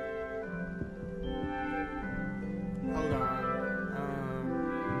 Hold on.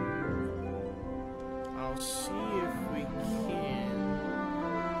 I'll see if we can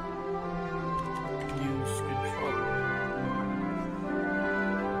use control.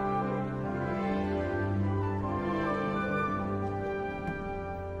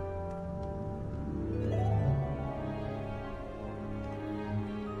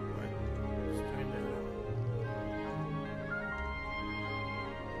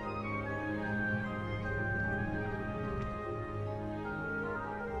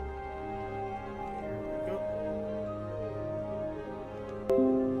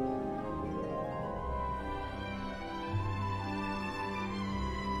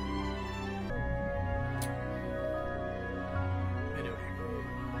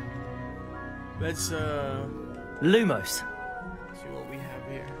 Let's Lumos. see what we have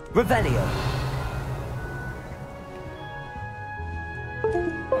here. Revelio. Let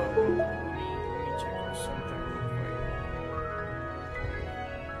me check out something real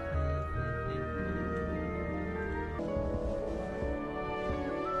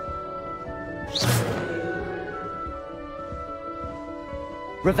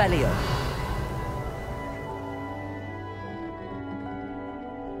quick. Revelio.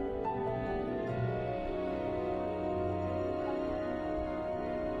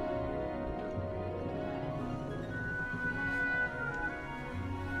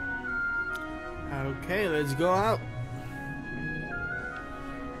 Okay, let's go out.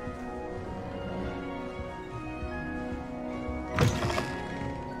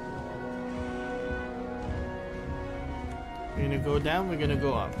 We're gonna go down, we're gonna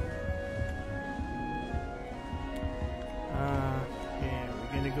go up. Yeah,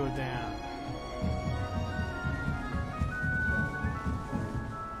 we're gonna go down.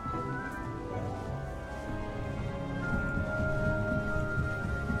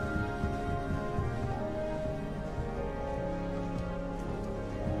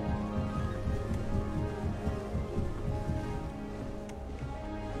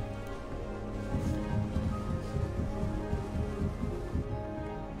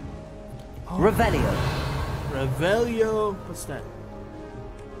 Revelio. Revelio. What's that?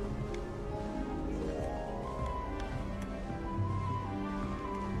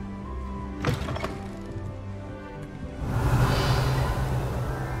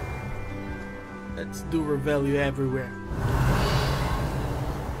 Let's do Revelio everywhere.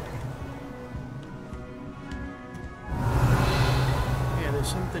 Yeah, there's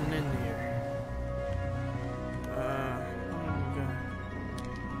something in here.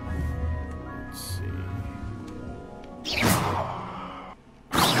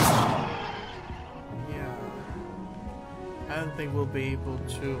 I don't think we'll be able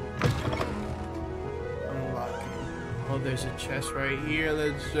to unlock it. Oh, there's a chest right here.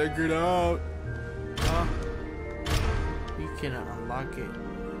 Let's check it out. Oh, we cannot unlock it.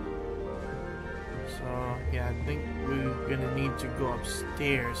 So, yeah, I think we're gonna need to go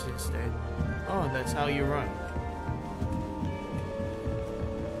upstairs instead. Oh, that's how you run.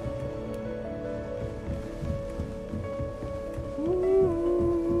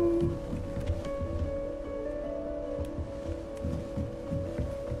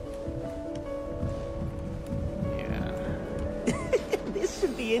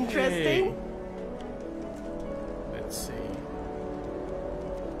 Interesting. Hey. Let's see.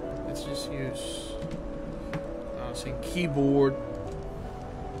 Let's just use mouse and keyboard.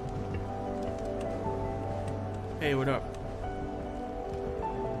 Hey, what up?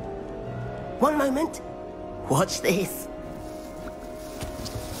 One moment. Watch this.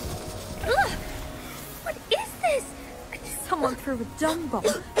 Ugh! What is this? Someone threw a dung bomb.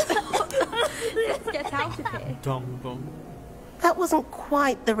 Let's get out of here. Dung bomb. That wasn't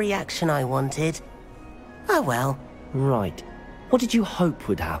quite the reaction I wanted. Oh well. Right. What did you hope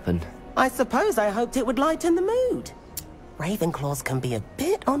would happen? I suppose I hoped it would lighten the mood. Ravenclaws can be a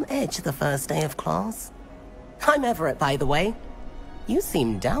bit on edge the first day of class. I'm Everett, by the way. You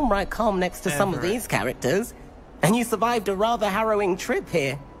seem downright calm next to some of these characters. And you survived a rather harrowing trip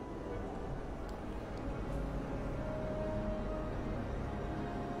here.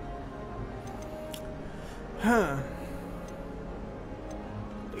 Huh.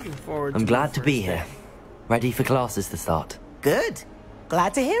 Looking forward I'm glad to be here. Ready for classes to start. Good.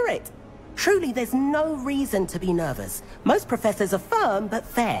 Glad to hear it. Truly, there's no reason to be nervous. Most professors are firm but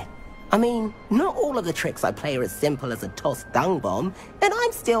fair. I mean, not all of the tricks I play are as simple as a tossed dung bomb, and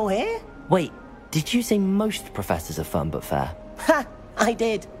I'm still here. Wait, did you say most professors are fun but fair? Ha! I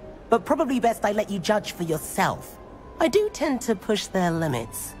did. But probably best I let you judge for yourself. I do tend to push their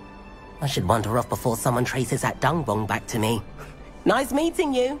limits. I should wander off before someone traces that dung bomb back to me. Nice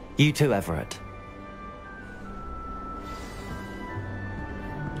meeting you. You too, Everett.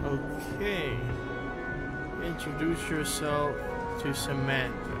 Okay. Introduce yourself to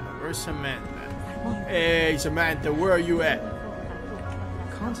Samantha. Where's Samantha? Hey, Samantha, where are you at? I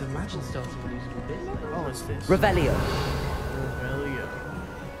can't imagine starting music with this. Oh, what's this? Revelio. Revelio.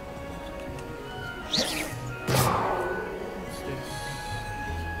 What's this?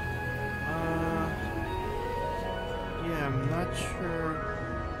 Yeah, I'm not sure.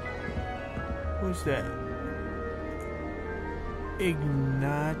 Who's that?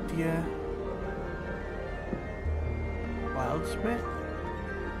 Ignatia Wildsmith?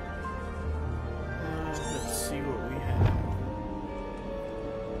 Let's see what we have.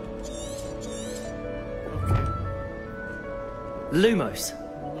 Okay. Lumos.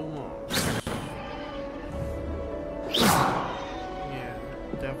 Lumos.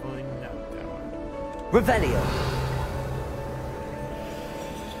 definitely not that one. Revelio.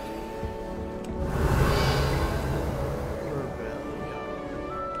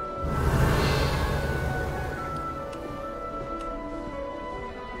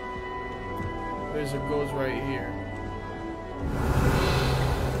 There's a ghost right here.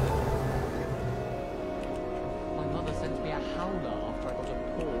 My mother sent me a howler after I got a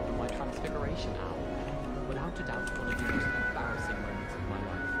paw from my transfiguration owl. Without a doubt, one of the most embarrassing moments of my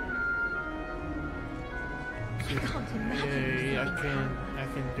life. I can't imagine. Yeah, I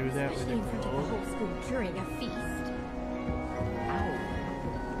can do that with a in front of the glow. whole school during a feast.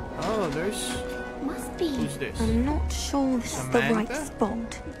 Oh, there's. Must be. Who's this? I'm not sure this is the right Samantha?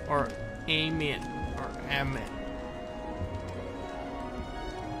 spot. Or Amen. Or Amen.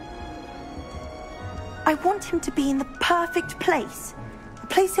 I want him to be in the perfect place. A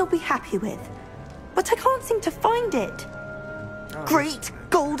place he'll be happy with. But I can't seem to find it. Oh, Great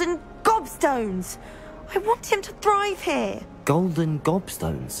golden gobstones! I want him to thrive here. Golden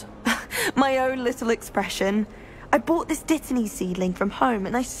gobstones. My own little expression. I bought this Dittany seedling from home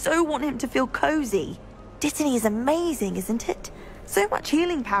and I so want him to feel cozy. Dittany is amazing, isn't it? So much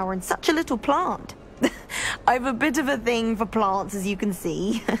healing power in such a little plant. I've a bit of a thing for plants, as you can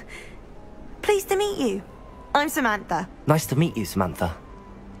see. Pleased to meet you. I'm Samantha. Nice to meet you, Samantha.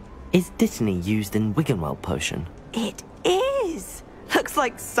 Is Dittany used in Wiggenweld potion? It is. Looks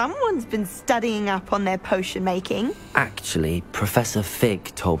like someone's been studying up on their potion making. Actually, Professor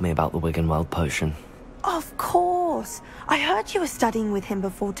Fig told me about the Wiggenweld potion. Of course. I heard you were studying with him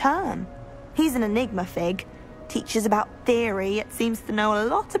before term. He's an enigma, Fig. Teaches about theory, yet seems to know a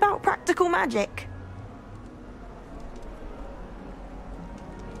lot about practical magic.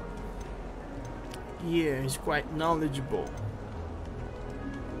 Yeah, he's quite knowledgeable.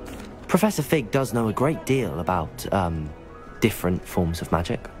 Professor Fig does know a great deal about, different forms of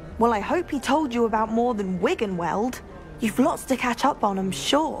magic. Well, I hope he told you about more than Wiggenweld. You've lots to catch up on, I'm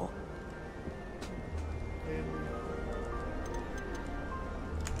sure.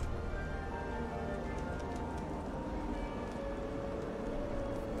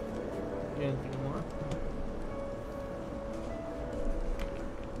 Anything more?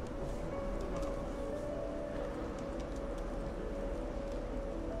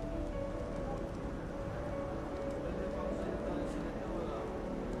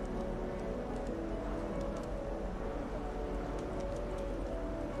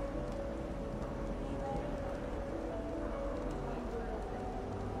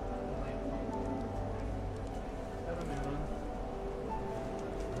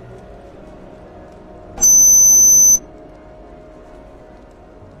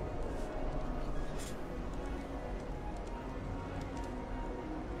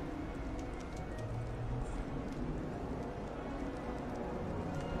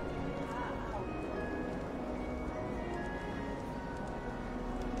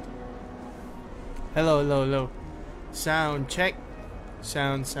 Hello, hello, hello. Sound check.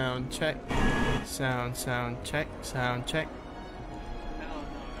 Sound check. Sound check. Sound check.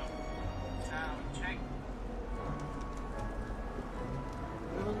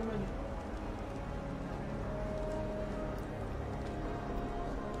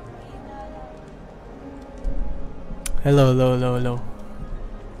 Hello, hello, hello, hello.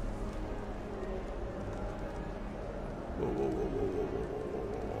 Whoa, whoa, whoa, whoa, whoa, whoa,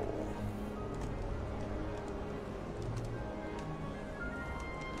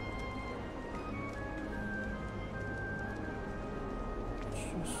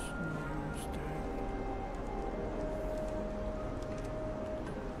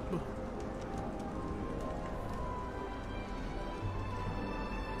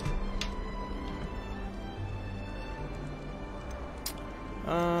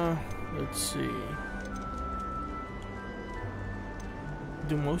 whoa, let's see.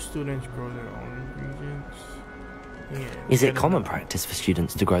 Do most students grow their own ingredients? Yeah. Is it common practice for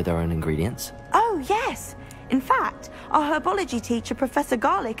students to grow their own ingredients? Oh, yes. In fact, our herbology teacher, Professor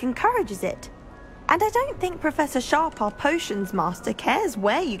Garlic, encourages it. And I don't think Professor Sharp, our potions master, cares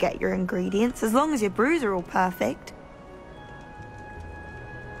where you get your ingredients as long as your brews are all perfect.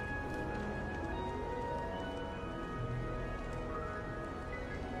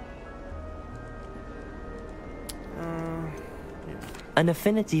 An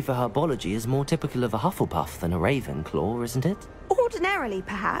affinity for herbology is more typical of a Hufflepuff than a Ravenclaw, isn't it? Ordinarily,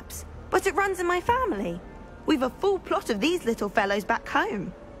 perhaps, but it runs in my family. We've a full plot of these little fellows back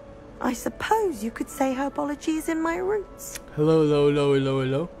home. I suppose you could say herbology is in my roots. Hello, hello, hello, hello,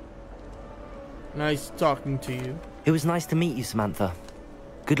 hello. Nice talking to you. It was nice to meet you, Samantha.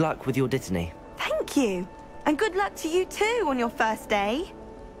 Good luck with your Dittany. Thank you. And good luck to you too on your first day.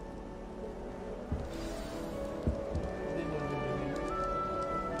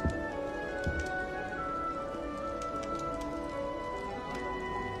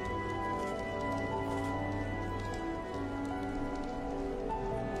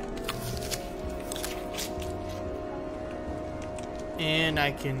 And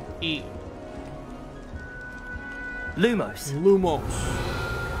I can eat. Lumos. Lumos.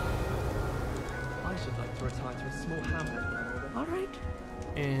 I should like to retire to a small hamlet. All right.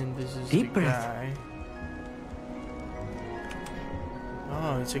 And this is Deep the breath. guy.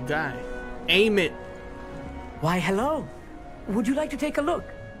 Oh, it's a guy. Aim it. Why, hello. Would you like to take a look?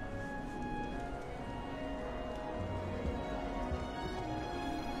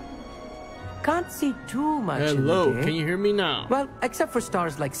 Can't see too much Hello, in the day. can you hear me now? Well, except for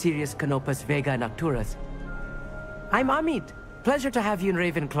stars like Sirius, Canopus, Vega, and Arcturus. I'm Amit. Pleasure to have you in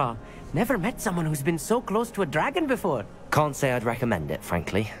Ravenclaw. Never met someone who's been so close to a dragon before. Can't say I'd recommend it,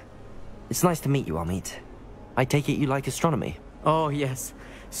 frankly. It's nice to meet you, Amit. I take it you like astronomy. Oh, yes.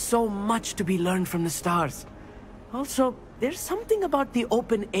 So much to be learned from the stars. Also, there's something about the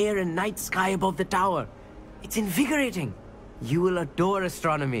open air and night sky above the tower. It's invigorating. You will adore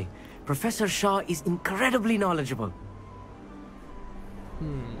astronomy. Professor Shaw is incredibly knowledgeable.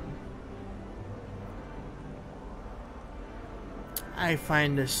 I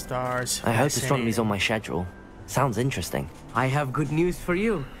find the stars I hope fascinating. astronomy's on my schedule. Sounds interesting. I have good news for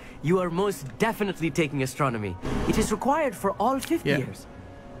you. You are most definitely taking astronomy. It is required for all fifth years.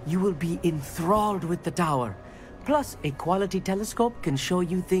 You will be enthralled with the tower. Plus, a quality telescope can show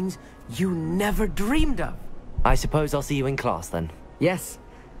you things you never dreamed of. I suppose I'll see you in class then. Yes.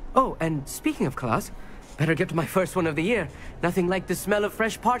 Oh, and speaking of class, better get to my first one of the year. Nothing like the smell of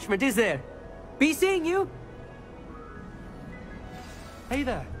fresh parchment, is there? Be seeing you. Hey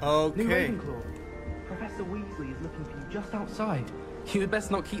there. Okay. New Ravenclaw. Professor Weasley is looking for you just outside. You'd best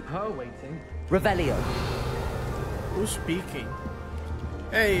not keep her waiting. Revelio. Who's speaking?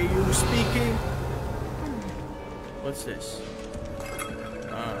 Hey, are you speaking? What's this?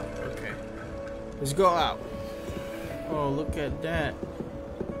 Okay. Let's go out. Oh, look at that.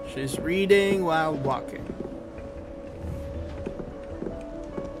 She's reading while walking.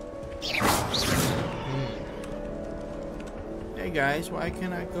 Hey guys, why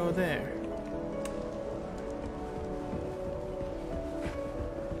can't I go there?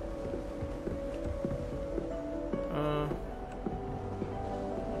 Oh,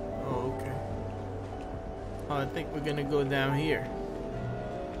 okay. Oh, I think we're gonna go down here.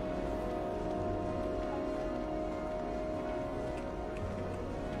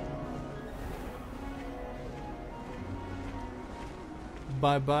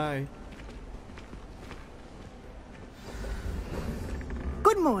 Bye-bye.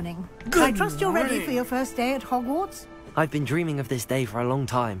 Good morning. I trust you're ready for your first day at Hogwarts? I've been dreaming of this day for a long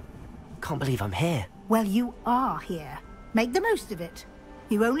time. Can't believe I'm here. Well, you are here. Make the most of it.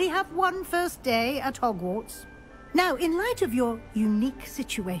 You only have one first day at Hogwarts. Now, in light of your unique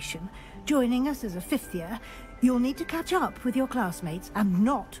situation, joining us as a fifth year, you'll need to catch up with your classmates and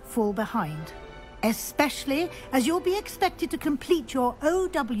not fall behind. Especially as you'll be expected to complete your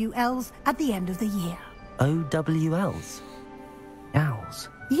OWLs at the end of the year. OWLs? Owls?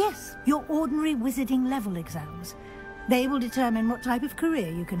 Yes, your ordinary wizarding level exams. They will determine what type of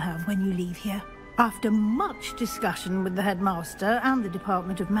career you can have when you leave here. After much discussion with the headmaster and the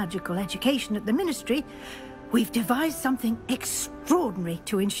Department of Magical Education at the Ministry, we've devised something extraordinary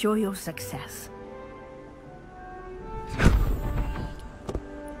to ensure your success.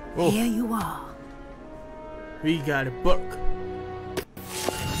 Oh. Here you are. We got a book.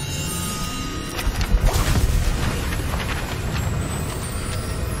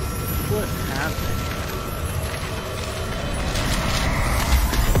 What happened?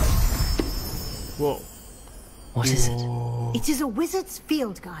 Whoa. What is it? It is a wizard's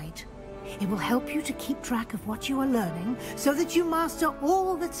field guide. It will help you to keep track of what you are learning so that you master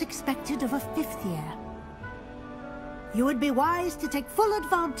all that's expected of a fifth year. You would be wise to take full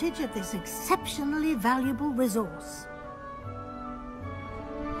advantage of this exceptionally valuable resource.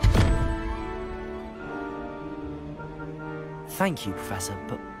 Thank you, Professor,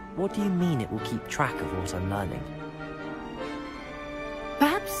 but what do you mean it will keep track of what I'm learning?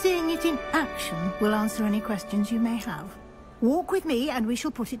 Perhaps seeing it in action will answer any questions you may have. Walk with me and we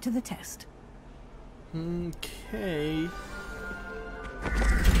shall put it to the test. Okay.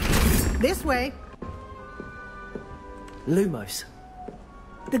 This way. Lumos.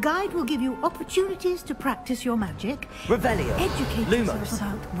 The guide will give you opportunities to practice your magic. Revelio. Educate Lumos. yourself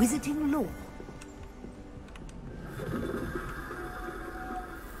about wizarding lore.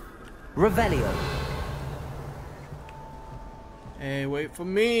 Revelio. Hey, wait for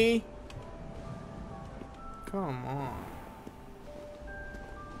me. Come on.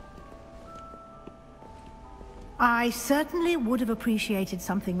 I certainly would have appreciated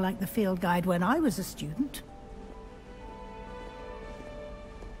something like the field guide when I was a student.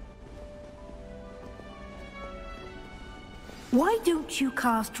 Why don't you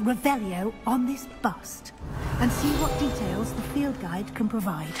cast Revelio on this bust and see what details the field guide can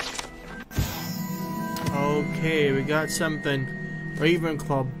provide? Okay, we got something.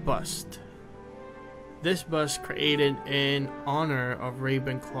 Ravenclaw bust. This bust, created in honor of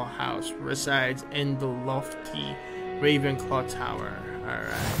Ravenclaw House, resides in the lofty Ravenclaw Tower.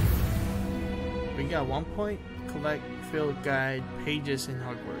 Alright. We got 1 point. Collect field guide pages in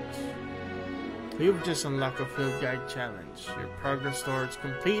Hogwarts. You've just unlocked a field guide challenge. Your progress towards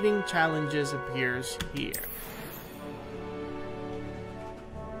completing challenges appears here.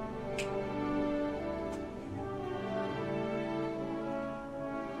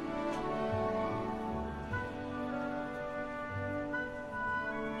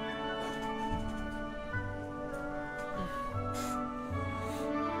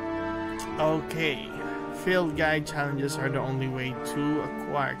 Okay, field guide challenges are the only way to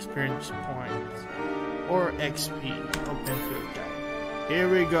acquire experience points or XP. Open field guide. Here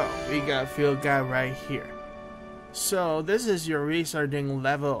we go. We got field guide right here. So this is your wizarding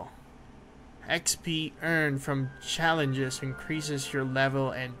level. XP earned from challenges increases your level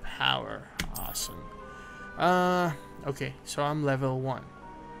and power. Awesome. Okay, so I'm level 1.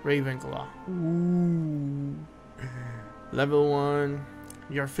 Ravenclaw. Ooh. Level 1.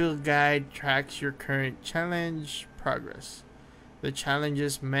 Your field guide tracks your current challenge progress. The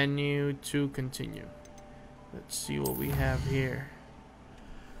challenges menu to continue. Let's see what we have here.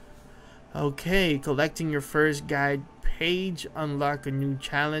 Okay, collecting your first guide page, unlock a new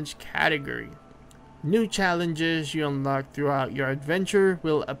challenge category. New challenges you unlock throughout your adventure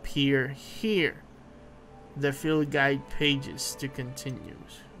will appear here. The field guide pages to continue.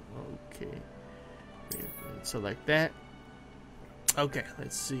 Okay, select that. Okay,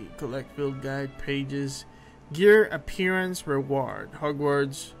 let's see. Collect field guide pages. Gear appearance reward.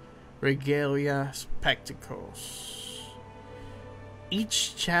 Hogwarts Regalia Spectacles.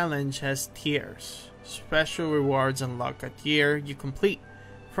 Each challenge has tiers. Special rewards unlock a tier you complete,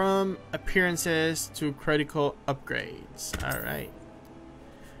 from appearances to critical upgrades. Alright.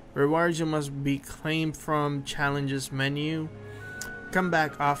 Rewards you must be claimed from challenges menu. Come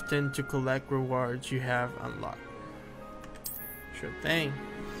back often to collect rewards you have unlocked. Sure thing.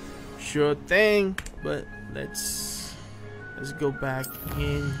 Sure thing. But let's go back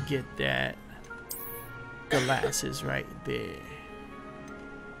and get that glasses right there.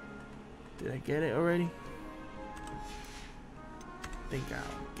 Did I get it already? I think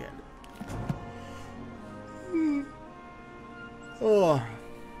I'll get it. Oh,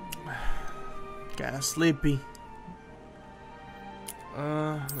 kinda sleepy.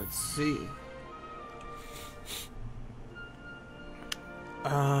 Let's see.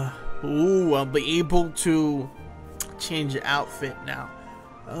 Ooh, I'll be able to change the outfit now.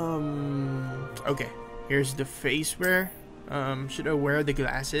 Okay, here's the face wear. Should I wear the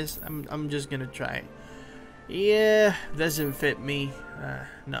glasses? I'm just gonna try it. Yeah, doesn't fit me.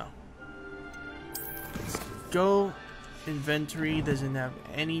 No. Let's go. Inventory doesn't have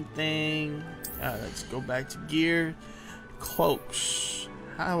anything. Let's go back to gear. Cloaks.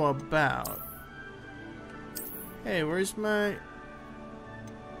 How about... Hey, where's my...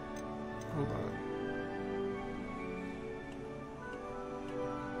 Hold on.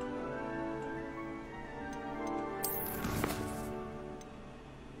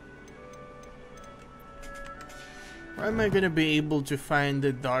 Where am I gonna be able to find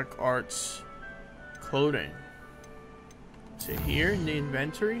the dark arts clothing? Is it here in the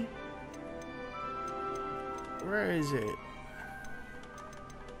inventory? Where is it?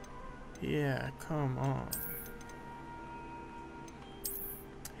 Yeah, come on.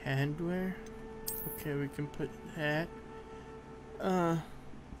 Handwear? Okay, we can put that.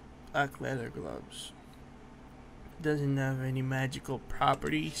 Black leather gloves. Doesn't have any magical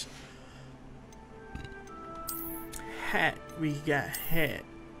properties. Hat. We got hat.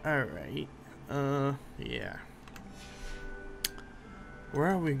 Alright. Yeah. Where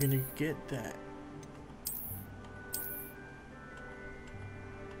are we gonna get that?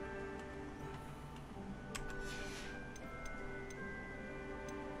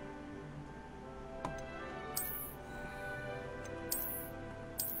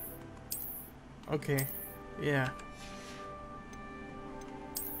 Okay, yeah.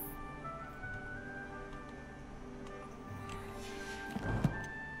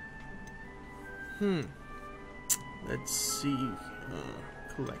 Let's see.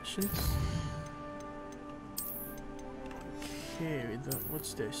 Collections. Okay,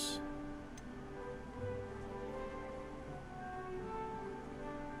 what's this?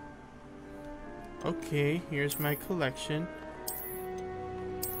 Okay, here's my collection.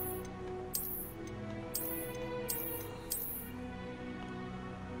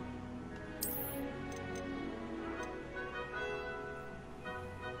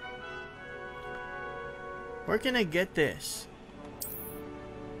 Where can I get this?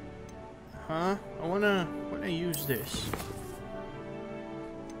 Huh? I wanna use this.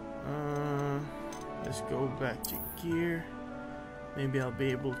 Let's go back to gear. Maybe I'll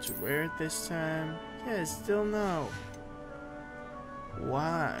be able to wear it this time. Yeah, still no.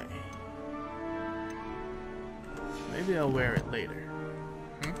 Why? Maybe I'll wear it later.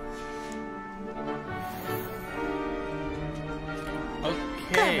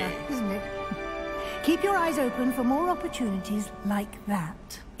 Okay. Clever, isn't it? Keep your eyes open for more opportunities like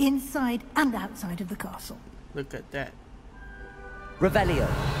that, inside and outside of the castle. Look at that. Revelio.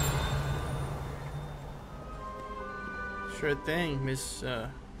 Sure thing,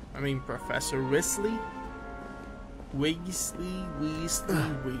 Professor Weasley. Weasley.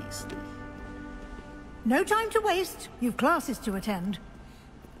 No time to waste. You've classes to attend.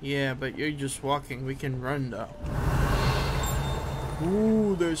 Yeah, but you're just walking. We can run though.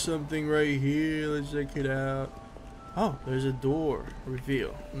 Ooh, there's something right here. Let's check it out. Oh, there's a door.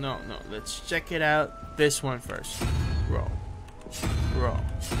 Reveal. No. Let's check it out. This one first. Roll.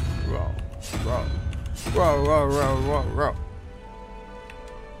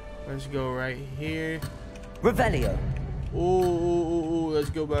 Let's go right here. Revelio. Oh, let's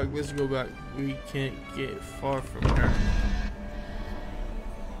go back. We can't get far from her.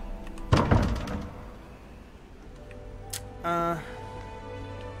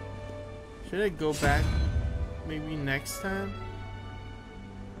 Should I go back maybe next time?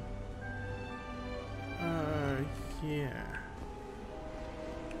 Yeah.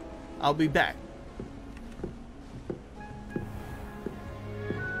 I'll be back.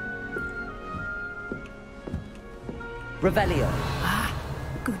 Revelio. Ah,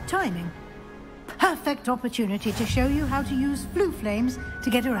 good timing. Perfect opportunity to show you how to use flue flames to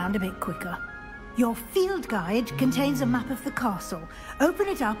get around a bit quicker. Your field guide contains a map of the castle. Open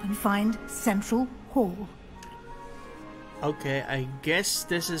it up and find Central Hall. Okay, I guess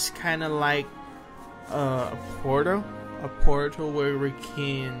this is kind of like a portal where we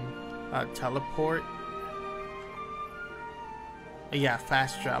can teleport. Yeah,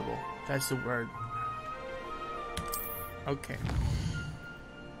 fast travel. That's the word. Okay.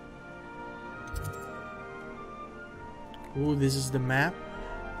 Ooh, this is the map.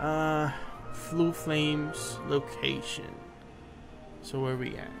 Flue Flames location. So where are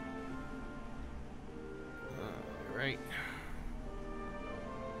we at? Right.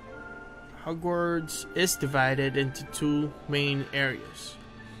 Hogwarts is divided into two main areas.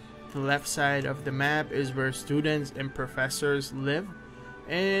 The left side of the map is where students and professors live,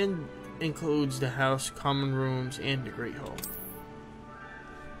 and includes the house, common rooms, and the Great Hall.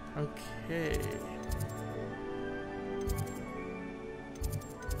 Okay.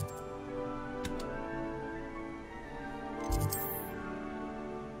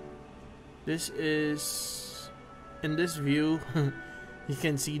 This is, in this view, you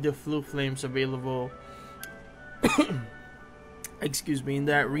can see the flue flames available excuse me, in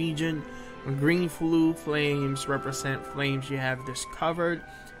that region. Green flue flames represent flames you have discovered,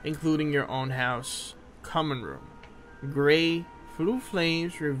 including your own house, common room. Gray flue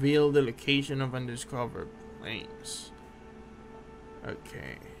flames reveal the location of undiscovered flames.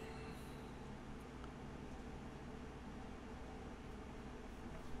 Okay.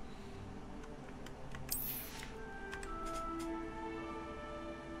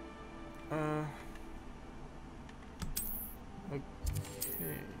 Okay.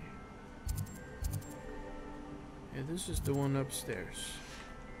 Yeah, this is the one upstairs.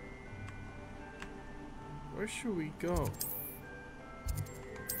 Where should we go?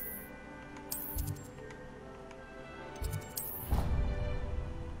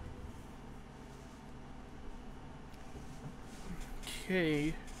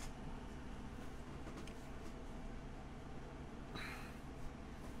 Okay.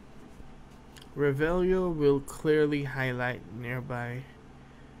 Revelio will clearly highlight nearby.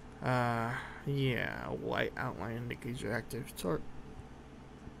 Yeah, a white outline indicates your active target.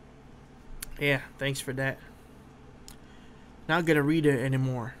 Yeah, thanks for that. Not gonna read it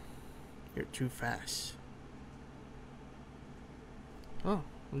anymore. You're too fast. Oh,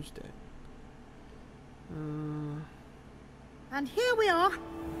 who's that? And here we are.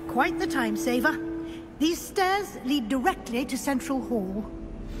 Quite the time saver. These stairs lead directly to Central Hall.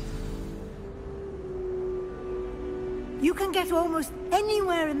 You can get almost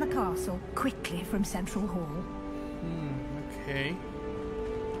anywhere in the castle quickly from Central Hall. Okay.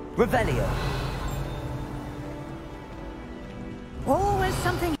 Revelio. Always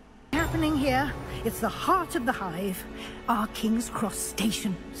something happening here. It's the heart of the hive. Our King's Cross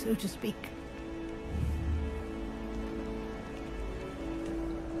station, so to speak.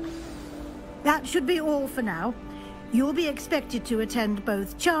 That should be all for now. You'll be expected to attend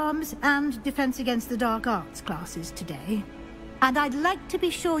both Charms and Defense Against the Dark Arts classes today. And I'd like to be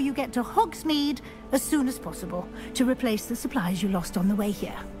sure you get to Hogsmeade as soon as possible to replace the supplies you lost on the way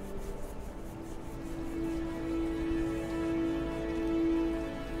here.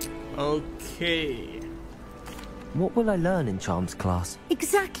 Okay. What will I learn in Charms class?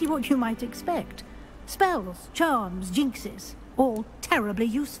 Exactly what you might expect. Spells, charms, jinxes, all terribly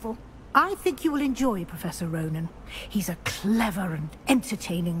useful. I think you will enjoy Professor Ronan. He's a clever and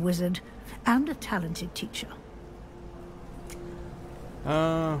entertaining wizard, and a talented teacher.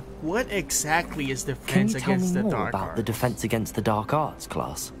 What exactly is Can Defense you tell Against me the more Dark about Arts? the Defense Against the Dark Arts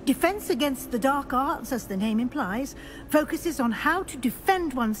class? Defense Against the Dark Arts, as the name implies, focuses on how to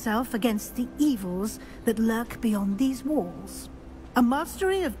defend oneself against the evils that lurk beyond these walls. A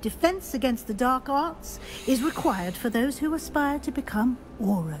mastery of Defense Against the Dark Arts is required for those who aspire to become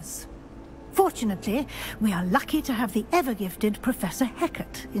Auras. Fortunately, we are lucky to have the ever-gifted Professor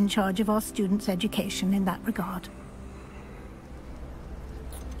Hecat in charge of our students' education in that regard.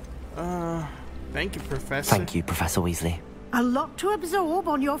 Thank you, Professor. Thank you, Professor Weasley. A lot to absorb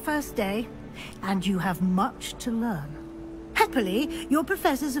on your first day, and you have much to learn. Happily, your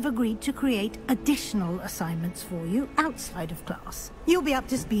professors have agreed to create additional assignments for you outside of class. You'll be up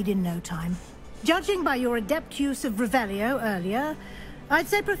to speed in no time. Judging by your adept use of Revelio earlier, I'd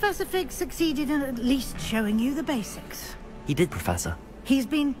say Professor Fig succeeded in at least showing you the basics. He did, Professor. He's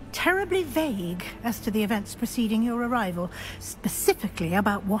been terribly vague as to the events preceding your arrival, specifically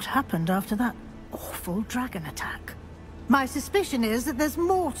about what happened after that awful dragon attack. My suspicion is that there's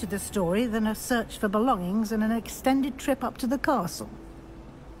more to the story than a search for belongings and an extended trip up to the castle.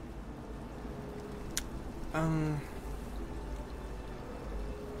 I'm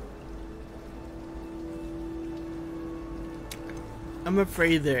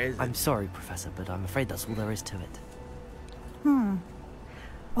afraid there is. I'm sorry, Professor, but I'm afraid that's all there is to it.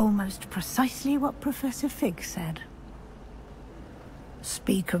 Almost precisely what Professor Fig said.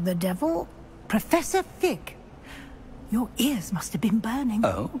 Speak of the devil, Professor Fig. Your ears must have been burning.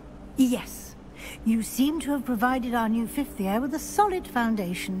 Oh? Yes. You seem to have provided our new fifth year with a solid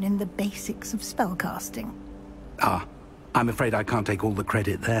foundation in the basics of spellcasting. Ah, I'm afraid I can't take all the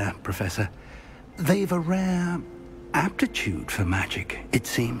credit there, Professor. They've a rare aptitude for magic, it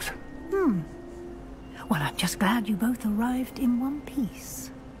seems. Well, I'm just glad you both arrived in one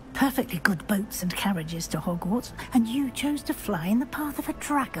piece. Perfectly good boats and carriages to Hogwarts, and you chose to fly in the path of a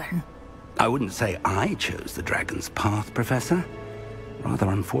dragon. I wouldn't say I chose the dragon's path, Professor. Rather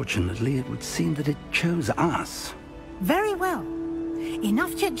unfortunately, it would seem that it chose us. Very well.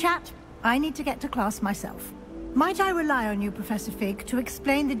 Enough chit-chat. I need to get to class myself. Might I rely on you, Professor Fig, to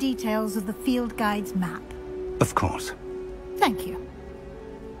explain the details of the field guide's map? Of course. Thank you.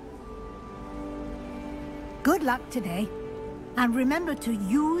 Good luck today. And remember to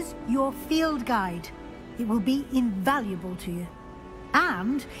use your field guide. It will be invaluable to you.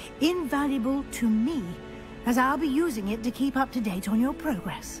 And invaluable to me, as I'll be using it to keep up to date on your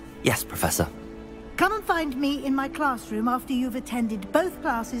progress. Yes, Professor. Come and find me in my classroom after you've attended both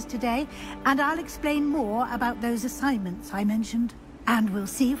classes today, and I'll explain more about those assignments I mentioned. And we'll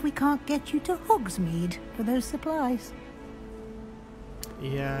see if we can't get you to Hogsmeade for those supplies.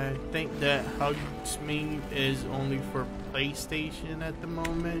 Yeah, I think that Hogsmeade is only for PlayStation at the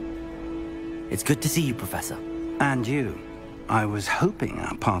moment. It's good to see you, Professor. And you. I was hoping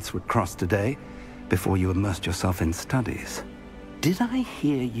our paths would cross today, before you immersed yourself in studies. Did I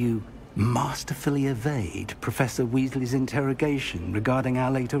hear you masterfully evade Professor Weasley's interrogation regarding our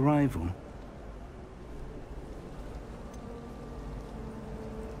late arrival?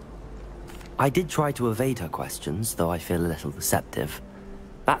 I did try to evade her questions, though I feel a little deceptive.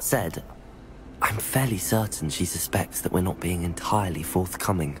 That said, I'm fairly certain she suspects that we're not being entirely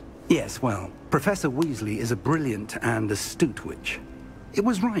forthcoming. Yes, well, Professor Weasley is a brilliant and astute witch. It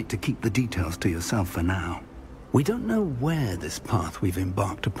was right to keep the details to yourself for now. We don't know where this path we've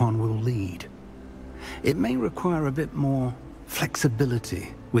embarked upon will lead. It may require a bit more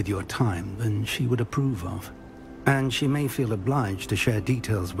flexibility with your time than she would approve of. And she may feel obliged to share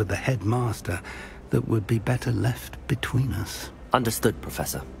details with the headmaster that would be better left between us. Understood,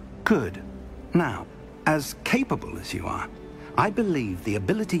 Professor. Good. Now, as capable as you are, I believe the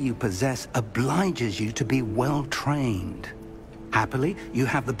ability you possess obliges you to be well trained. Happily, you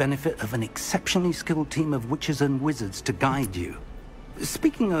have the benefit of an exceptionally skilled team of witches and wizards to guide you.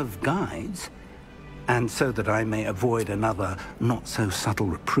 Speaking of guides, and so that I may avoid another not-so-subtle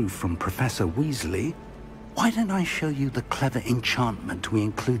reproof from Professor Weasley, why don't I show you the clever enchantment we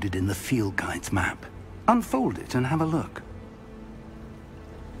included in the field guide's map? Unfold it and have a look.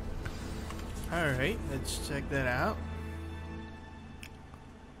 Alright, let's check that out.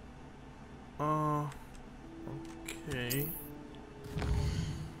 Okay.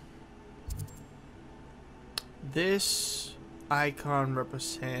 This icon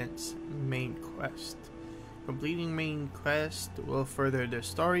represents main quest. Completing main quest will further the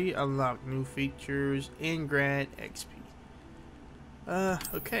story, unlock new features, and grant XP.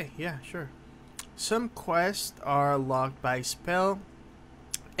 Okay, yeah, sure. Some quests are locked by spell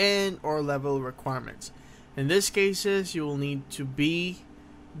and or level requirements. In these cases, you will need to be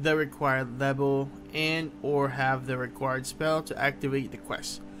the required level and or have the required spell to activate the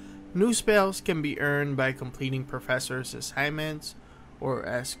quest. New spells can be earned by completing professors' assignments or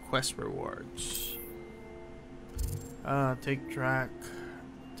as quest rewards. Take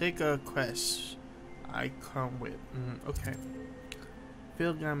a quest icon with okay.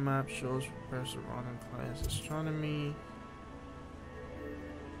 Field guide map shows Professor Ron class astronomy.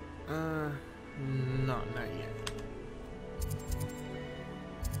 No, not yet.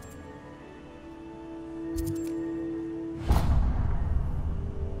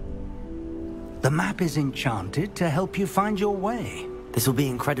 The map is enchanted to help you find your way. This will be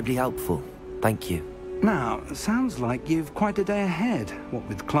incredibly helpful. Thank you. Now, sounds like you've quite a day ahead, what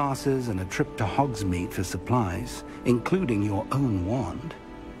with classes and a trip to Hogsmeade for supplies, including your own wand.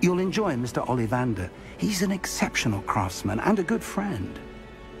 You'll enjoy Mr. Ollivander. He's an exceptional craftsman and a good friend.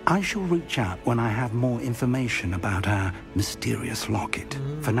 I shall reach out when I have more information about our mysterious locket.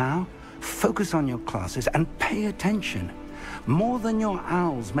 For now, focus on your classes and pay attention. More than your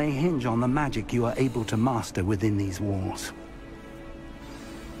owls may hinge on the magic you are able to master within these walls.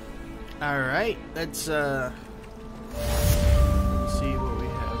 Alright, let's see what we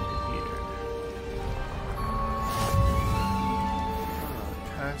have here.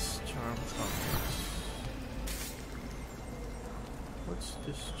 Cast charm compass. What's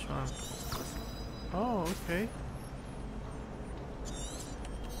this charm compass? Oh, okay.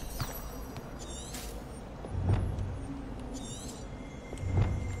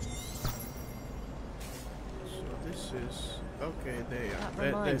 So this is okay, there.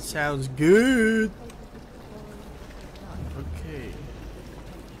 That sounds good. Okay.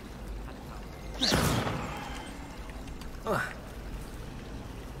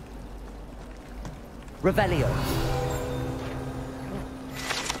 Revelio.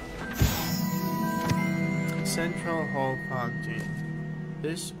 Central Hall Fountain.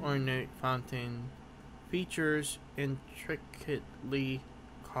 This ornate fountain features intricately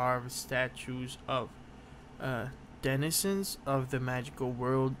carved statues of denizens of the magical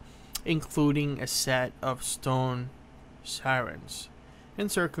world, including a set of stone sirens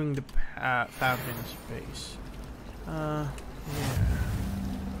encircling the fountain's base. Yeah.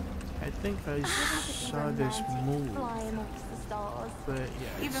 I think I saw this move, but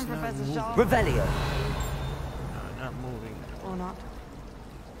yeah, it's not moving. Revelio. No, not moving. Or not.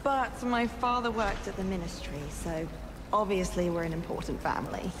 But my father worked at the ministry, so obviously we're an important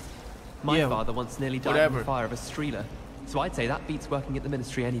family. My father once nearly died in the fire of a streeler, so I'd say that beats working at the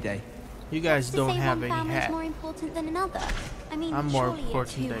ministry any day. You guys don't have any one family is hat. more important than another. I mean, I'm more surely it's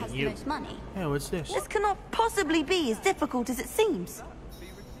important who than has you. the most money. Hey, what's this? This cannot possibly be as difficult as it seems.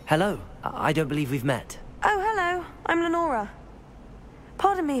 Hello. I don't believe we've met. Oh, hello. I'm Lenora.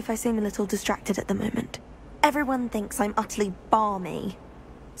 Pardon me if I seem a little distracted at the moment. Everyone thinks I'm utterly balmy.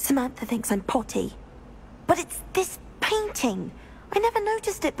 Samantha thinks I'm potty. But it's this painting. I never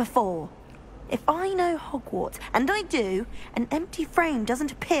noticed it before. If I know Hogwarts, and I do, an empty frame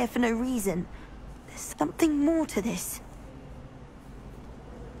doesn't appear for no reason. There's something more to this.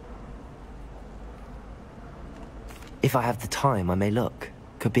 If I have the time, I may look.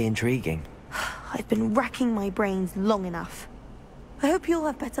 Could be intriguing. I've been racking my brains long enough. I hope you'll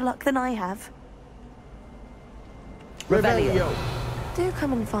have better luck than I have. Revelio. Do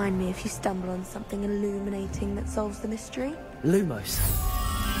come and find me if you stumble on something illuminating that solves the mystery. Lumos.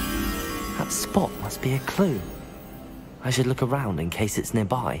 That spot must be a clue. I should look around in case it's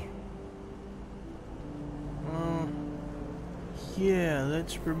nearby. Yeah,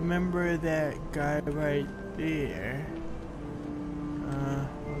 let's remember that guy right there.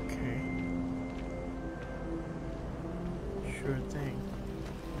 Okay. Sure thing.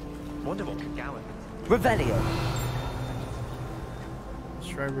 Wonder what could Gowan. Revelio. Let's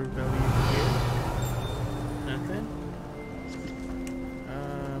try Rebellion here. Nothing.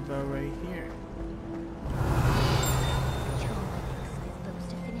 About right here.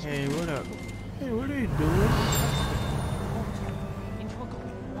 Hey, what up? Hey, what are you doing?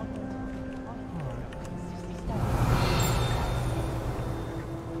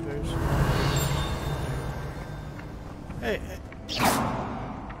 Hey, hey.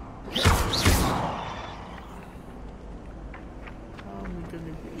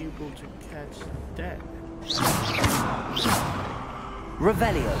 able to catch that.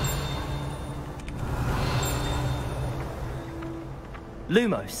 Revelio.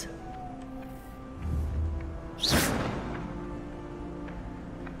 Lumos.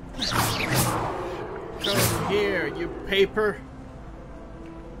 Come here, you paper.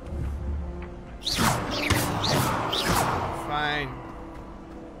 Fine.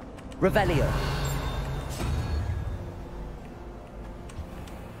 Revelio.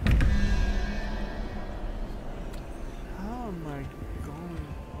 How am I going?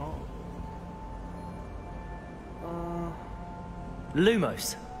 Oh.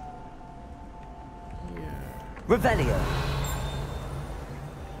 Lumos. Yeah. Revelio.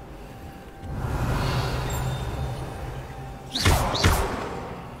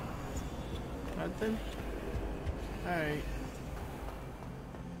 Nothing? Alright.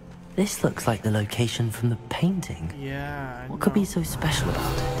 This looks like the location from the painting. Yeah. What could be so special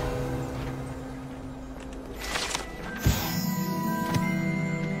about it?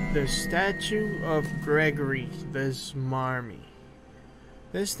 The statue of Gregory the Smarmy.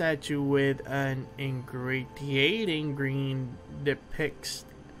 This statue with an ingratiating green depicts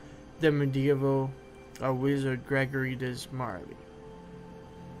the medieval wizard Gregory the Smarmy.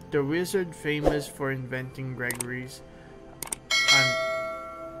 The wizard famous for inventing Gregory's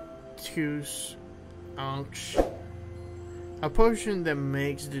obtuse unction, a potion that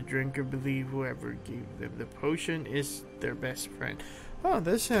makes the drinker believe whoever gave them the potion is their best friend. Oh,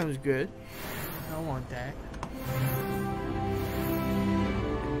 that sounds good. I want that.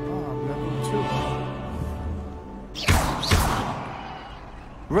 Oh, level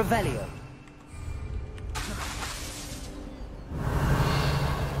 2. Revelio.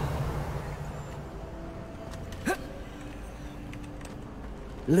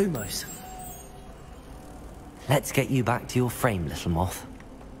 Lumos. Let's get you back to your frame, little moth.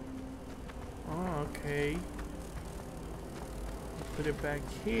 Oh, okay. Put it back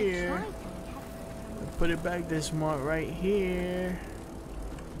here. Put it back this mark right here.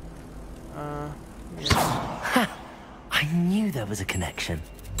 Yeah. Ha! I knew there was a connection.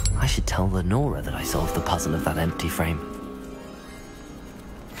 I should tell Lenora that I solved the puzzle of that empty frame.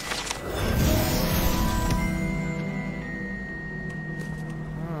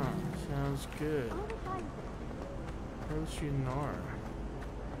 Sounds good. Where's Lenora?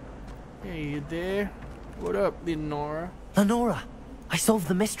 Hey, you there? What up, Lenora? Lenora, I solved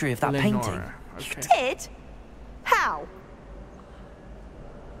the mystery of that painting. Okay. You did? How?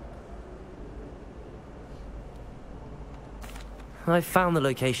 I found the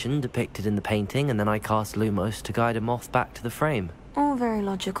location depicted in the painting, and then I cast Lumos to guide a moth back to the frame. All very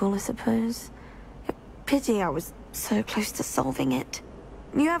logical, I suppose. Pity I was so close to solving it.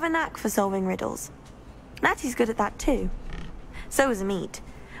 You have a knack for solving riddles. Natty's good at that too. So is Amit,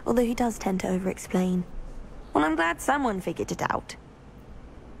 although he does tend to over-explain. Well, I'm glad someone figured it out.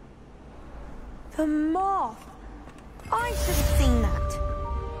 The moth! I should have seen that.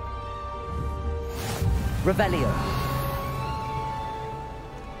 Revelio.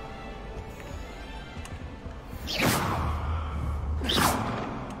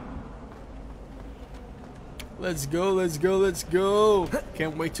 Let's go, let's go, let's go.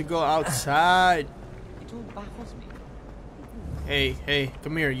 Can't wait to go outside. It all baffles me. Hey, hey,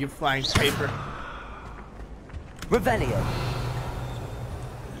 come here, you flying paper. Revelio.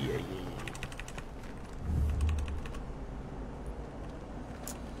 Yeah.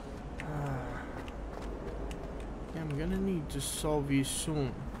 Yeah, I'm gonna need to solve you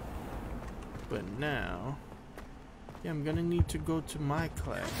soon. But now... Yeah, I'm gonna need to go to my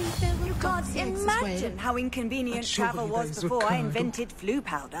class. You can't imagine how inconvenient travel was before I invented flu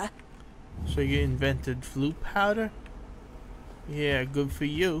powder. So you invented flu powder? Yeah, good for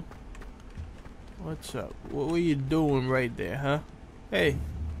you. What's up? What were you doing right there, huh? Hey,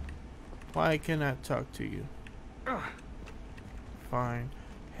 why can't I talk to you? Fine.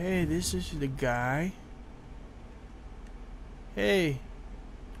 Hey, this is the guy. Hey,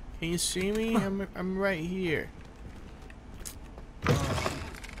 can you see me? I'm right here.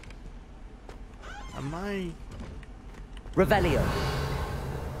 Am I... Revelio.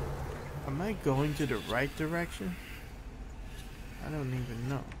 Am I going to the right direction? I don't even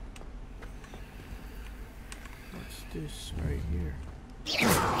know. What's this right here?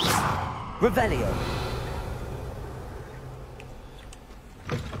 Revelio.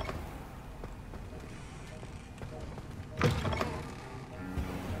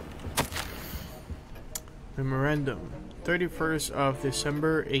 Memorandum. 31st of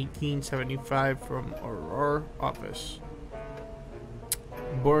December 1875 from Aurora office.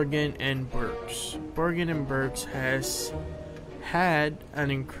 Borgin and Burks. Borgin and Burks had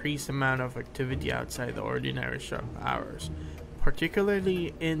an increased amount of activity outside the ordinary shop hours,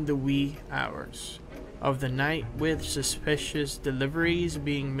 particularly in the wee hours of the night, with suspicious deliveries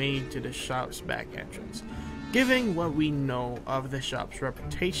being made to the shop's back entrance. Given what we know of the shop's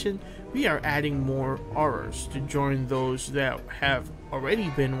reputation, we are adding more horrors to join those that have already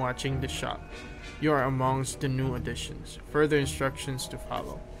been watching the shop. You are amongst the new additions. Further instructions to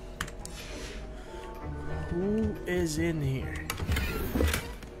follow. Who is in here?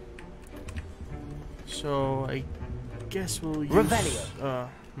 So I guess we'll use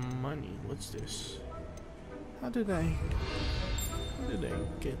money. What's this? How did I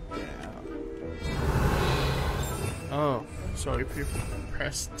get that? Oh, so if you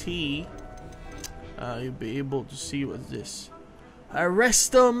press T, you'll be able to see what's this.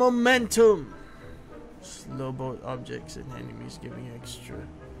 Arresto momentum. Slow both objects and enemies, giving you extra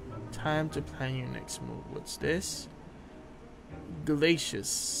time to plan your next move. What's this?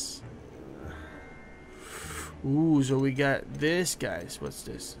 Glacius. Ooh, so we got this, guys. What's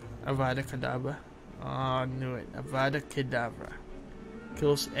this? Avada Kedavra. Oh, I knew it. Avada Kedavra.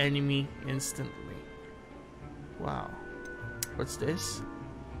 Kills enemy instantly. Wow. What's this?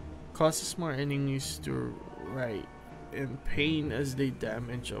 Causes more enemies to write in pain as they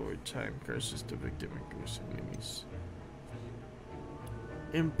damage over time. Curses the victim and kills enemies.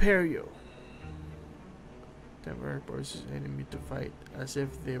 Imperio. Never forces enemy to fight as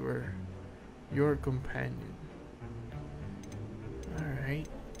if they were your companion. Alright.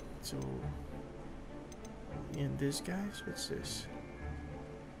 So and this, guys, what's this?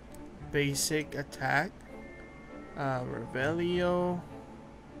 Basic attack. Revelio.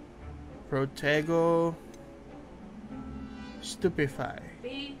 Protego. Stupefy.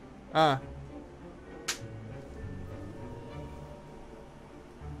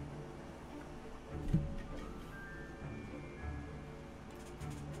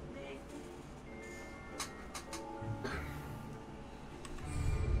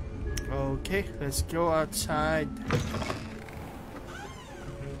 Okay, let's go outside.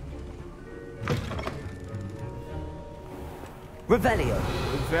 Revelio.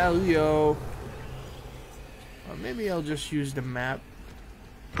 Or maybe I'll just use the map.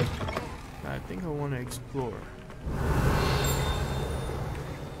 I think I want to explore.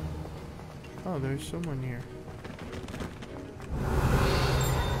 Oh, there's someone here.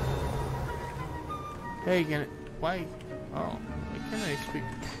 Hey, can it? Why? Oh, why can't I speak?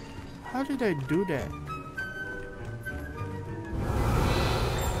 How did I do that?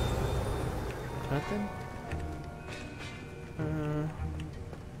 Nothing?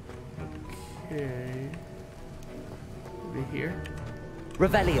 Okay. Over here?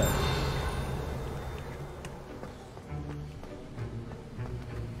 Revelio.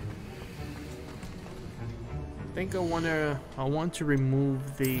 I think I want to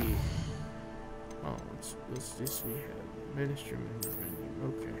remove the. Oh, what's this we have? Ministry member menu.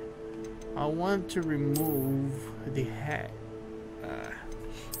 Okay. I want to remove the hat. Yeah.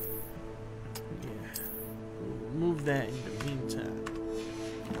 We'll remove that in the meantime.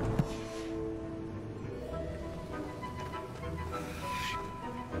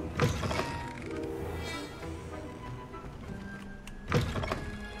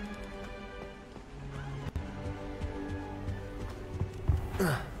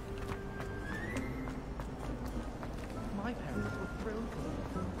 My parents were thrilled with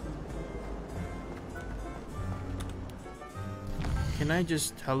it. Can I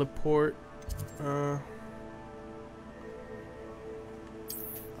just teleport?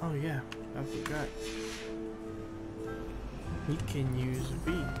 Oh yeah, I forgot. He can use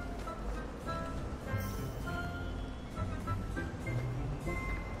V.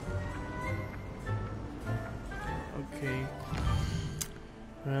 Okay.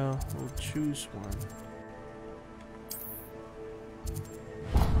 Well, we'll choose one.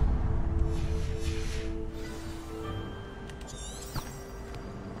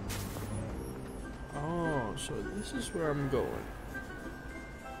 Oh, so this is where I'm going.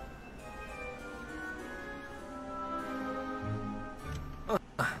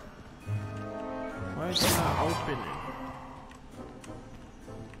 Why is it not opening?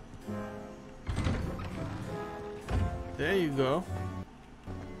 There you go.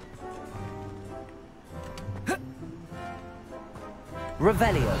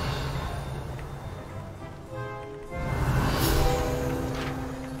 Revelio.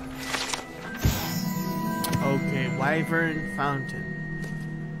 Okay, Wyvern Fountain.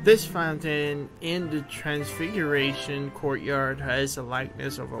 This fountain in the Transfiguration Courtyard has a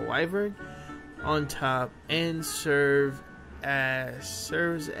likeness of a wyvern on top and serves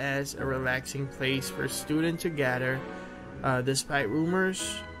as a relaxing place for students to gather despite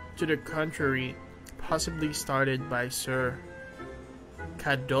rumors to the contrary, possibly started by Sir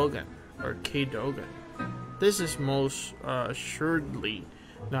Cadogan or Cadogan. This is most assuredly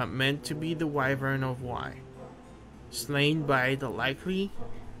not meant to be the Wyvern of Y, slain by the likely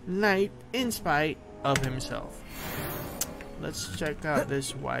knight in spite of himself. Let's check out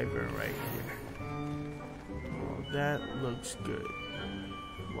this Wyvern right here. Oh, that looks good.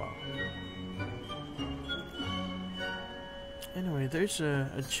 Wow. Anyway, there's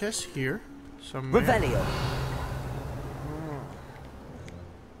a chest here somewhere. Revelio. Oh.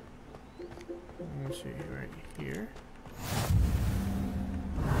 Let's see, right here.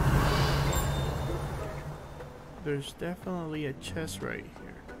 There's definitely a chest right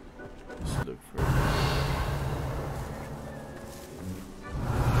here. Let's look for it.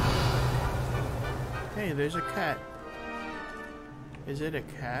 Hey, there's a cat. Is it a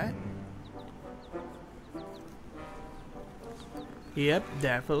cat? Yep,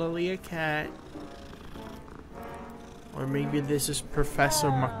 definitely a cat. Or maybe this is Professor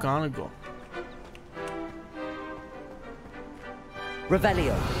McGonagall.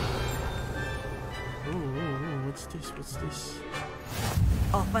 Revelio. Ooh, what's this? What's this?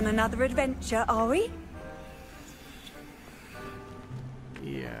 Off on another adventure, are we?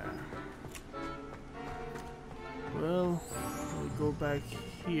 Yeah. Well, we'll go back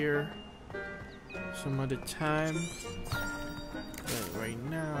here some other time. But right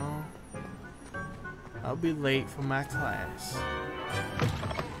now, I'll be late for my class.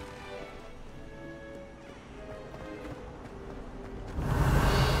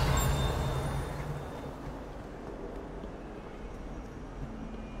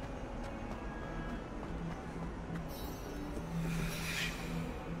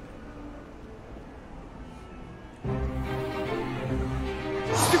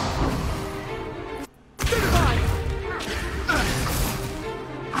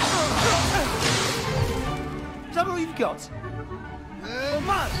 Got.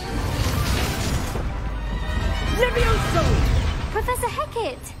 Levioso! Professor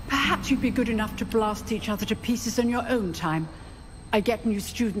Hecat! Perhaps you'd be good enough to blast each other to pieces in your own time. I get new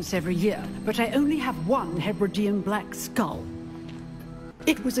students every year, but I only have one Hebridean black skull.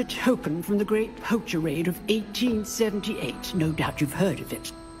 It was a token from the Great Poacher Raid of 1878. No doubt you've heard of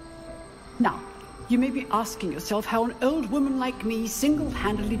it. Now, you may be asking yourself how an old woman like me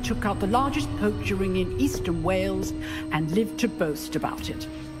single-handedly took out the largest poacher ring in eastern Wales and lived to boast about it.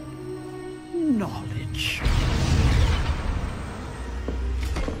 Knowledge.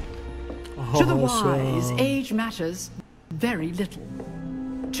 To the wise, age matters very little.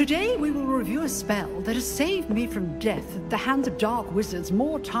 Today we will review a spell that has saved me from death at the hands of dark wizards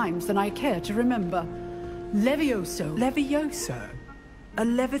more times than I care to remember. Levioso. Levioso? A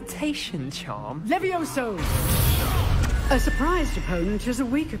levitation charm? Levioso! A surprised opponent is a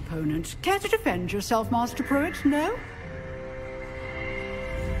weak opponent. Care to defend yourself, Master Pruitt? No?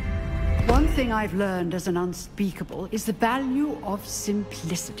 One thing I've learned as an unspeakable is the value of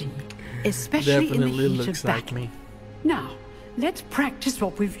simplicity, especially Definitely in the heat looks of battle. like me. Now, let's practice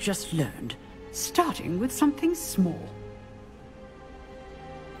what we've just learned, starting with something small.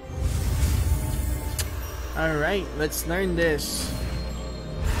 Alright, let's learn this.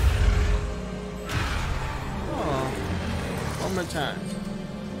 Oh, one more time.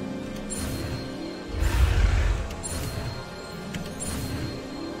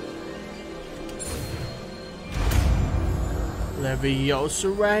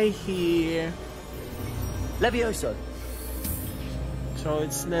 Levioso right here. Levioso. So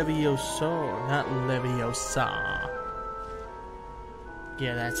it's Levioso, not Leviosa.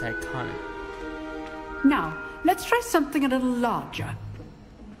 Yeah, that's iconic. Now, let's try something a little larger.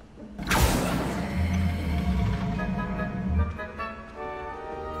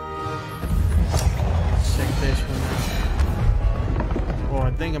 Check this one out. Oh,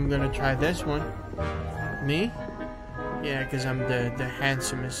 I think I'm gonna try this one. Me? Yeah, because I'm the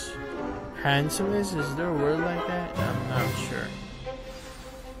handsomest. Handsomest? Is there a word like that? I'm not sure.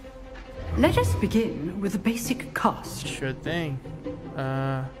 Let us begin with the basic cast. Sure thing.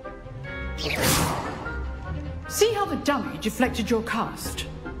 See how the dummy deflected your cast?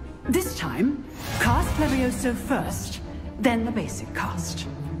 This time, cast Levioso first, then the basic cast.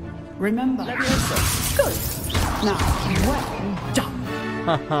 Remember? Levioso. Good. Now, well done.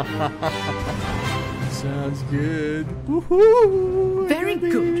 Sounds good. Woohoo! Very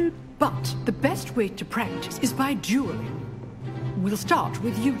good. But the best way to practice is by dueling. We'll start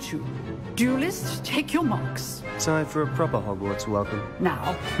with you two. Duelists, take your marks. Time for a proper Hogwarts welcome.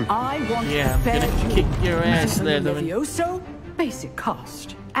 Now, I want Yeah, I'm fair gonna kick your ass, Slytherin. Levioso, basic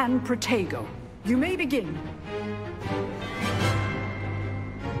cast, and Protego. You may begin.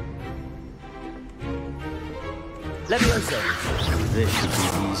 Levioso! This should be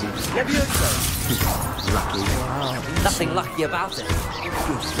easy. Levioso! Lucky. Wow. Nothing lucky about it.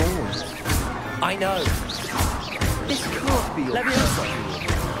 Good form. I know. This can't be your Levioso!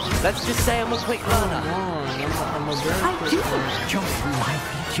 Let's just say I'm a quick learner. I'm a very I quick do learner. just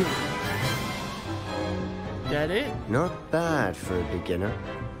like you. That it? Not bad for a beginner.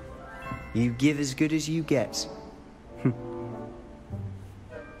 You give as good as you get.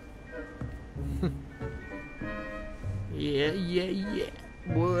 Yeah.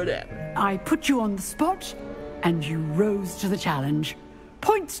 Whatever. I put you on the spot, and you rose to the challenge.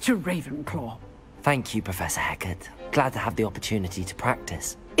 Points to Ravenclaw. Thank you, Professor Hecat. Glad to have the opportunity to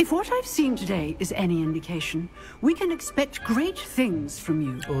practice. If what I've seen today is any indication, we can expect great things from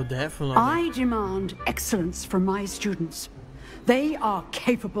you. Oh, definitely. I demand excellence from my students. They are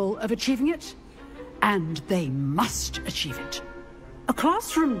capable of achieving it, and they must achieve it. A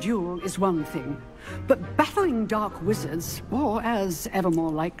classroom duel is one thing, but battling dark wizards, or as ever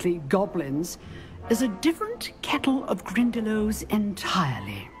more likely, goblins, is a different kettle of Grindylows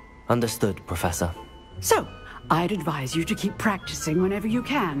entirely. Understood, Professor. So, I'd advise you to keep practicing whenever you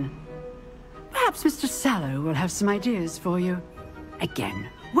can. Perhaps Mr. Sallow will have some ideas for you. Again,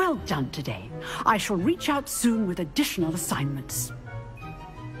 well done today. I shall reach out soon with additional assignments.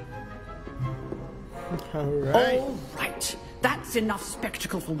 All right. All right. That's enough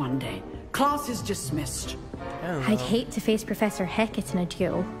spectacle for one day. Class is dismissed. I'd hate to face Professor Hecat in a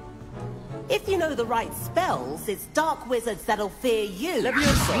duel. If you know the right spells, it's dark wizards that'll fear you,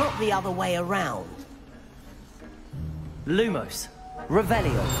 Levioso. not the other way around. Lumos.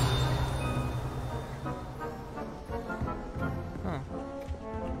 Revelio.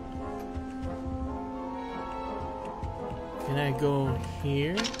 Can I go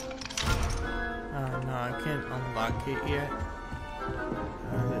here? No, I can't unlock it yet.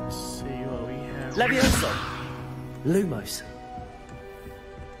 Let's see what we have. Levioso. Lumos.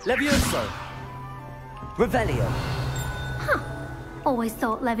 Levioso. Revelio. Huh. Always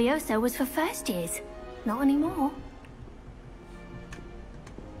thought Levioso was for first years. Not anymore.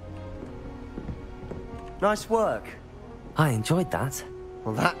 Nice work. I enjoyed that.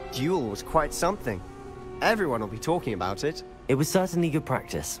 Well, that duel was quite something. Everyone will be talking about it. It was certainly good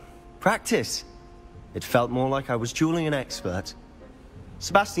practice. Practice? It felt more like I was dueling an expert.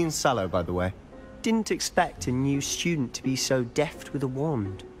 Sebastian Sallow, by the way. Didn't expect a new student to be so deft with a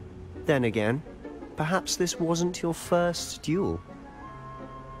wand. Then again, perhaps this wasn't your first duel.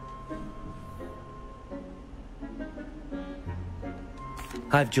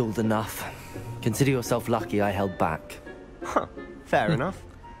 I've dueled enough. Consider yourself lucky I held back. Huh, fair enough.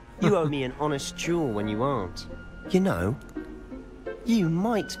 You owe me an honest duel when you aren't. You know, you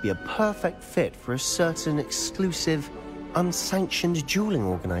might be a perfect fit for a certain exclusive, unsanctioned dueling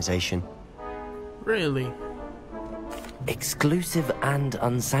organization. Really? Exclusive and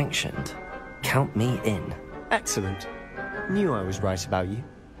unsanctioned. Count me in. Excellent. Knew I was right about you.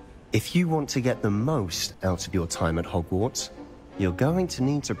 If you want to get the most out of your time at Hogwarts, you're going to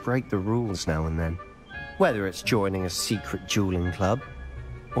need to break the rules now and then. Whether it's joining a secret dueling club,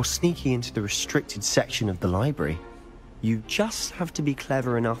 or sneaking into the restricted section of the library, you just have to be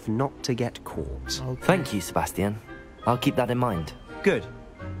clever enough not to get caught. Okay. Thank you, Sebastian. I'll keep that in mind. Good.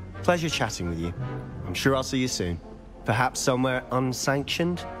 Pleasure chatting with you. I'm sure I'll see you soon. Perhaps somewhere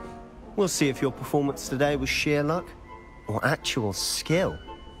unsanctioned? We'll see if your performance today was sheer luck, or actual skill.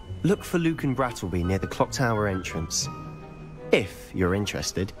 Look for Luke and Brattleby near the clock tower entrance. If you're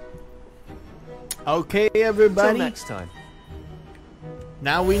interested. Okay, everybody. Till next time.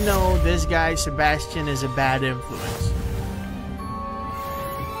 Now we know this guy, Sebastian, is a bad influence.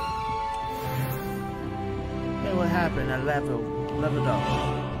 Hey, what happened? I leveled up.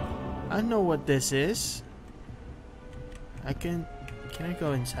 I know what this is. Can I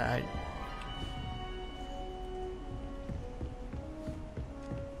go inside?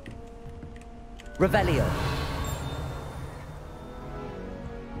 Revelio.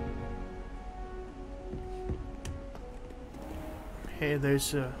 Hey,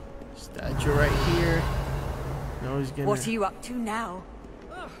 there's a statue right here. No, he's gonna... What are you up to now?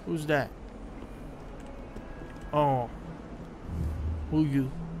 Who's that? Oh. Who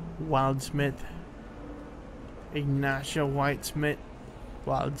you? Wildsmith. Ignatia Whitesmith.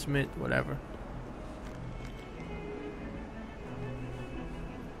 Wildsmith, whatever.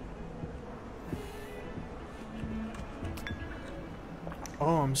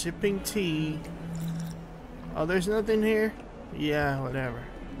 Oh, I'm sipping tea. Oh, there's nothing here? Yeah, whatever.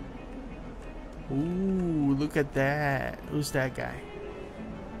 Ooh, look at that. Who's that guy?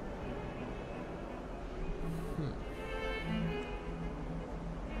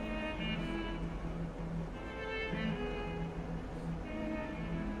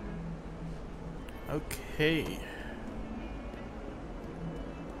 Okay.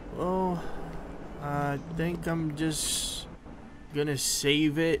 Well, I think I'm just gonna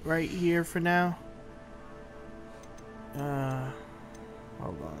save it right here for now.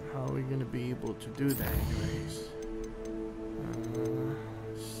 Hold on. How are we gonna be able to do that anyways?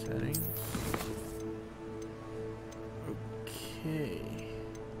 Settings. Okay.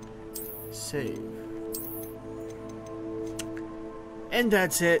 Save. And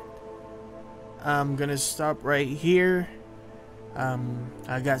that's it. I'm gonna stop right here.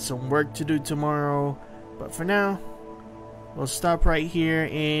 I got some work to do tomorrow, but for now, we'll stop right here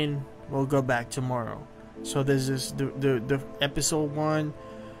and we'll go back tomorrow. So this is the episode 1.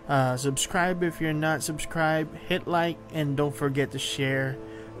 Subscribe if you're not subscribed. Hit like and don't forget to share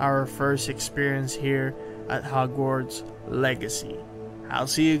our first experience here at Hogwarts Legacy. I'll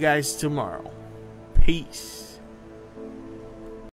see you guys tomorrow. Peace.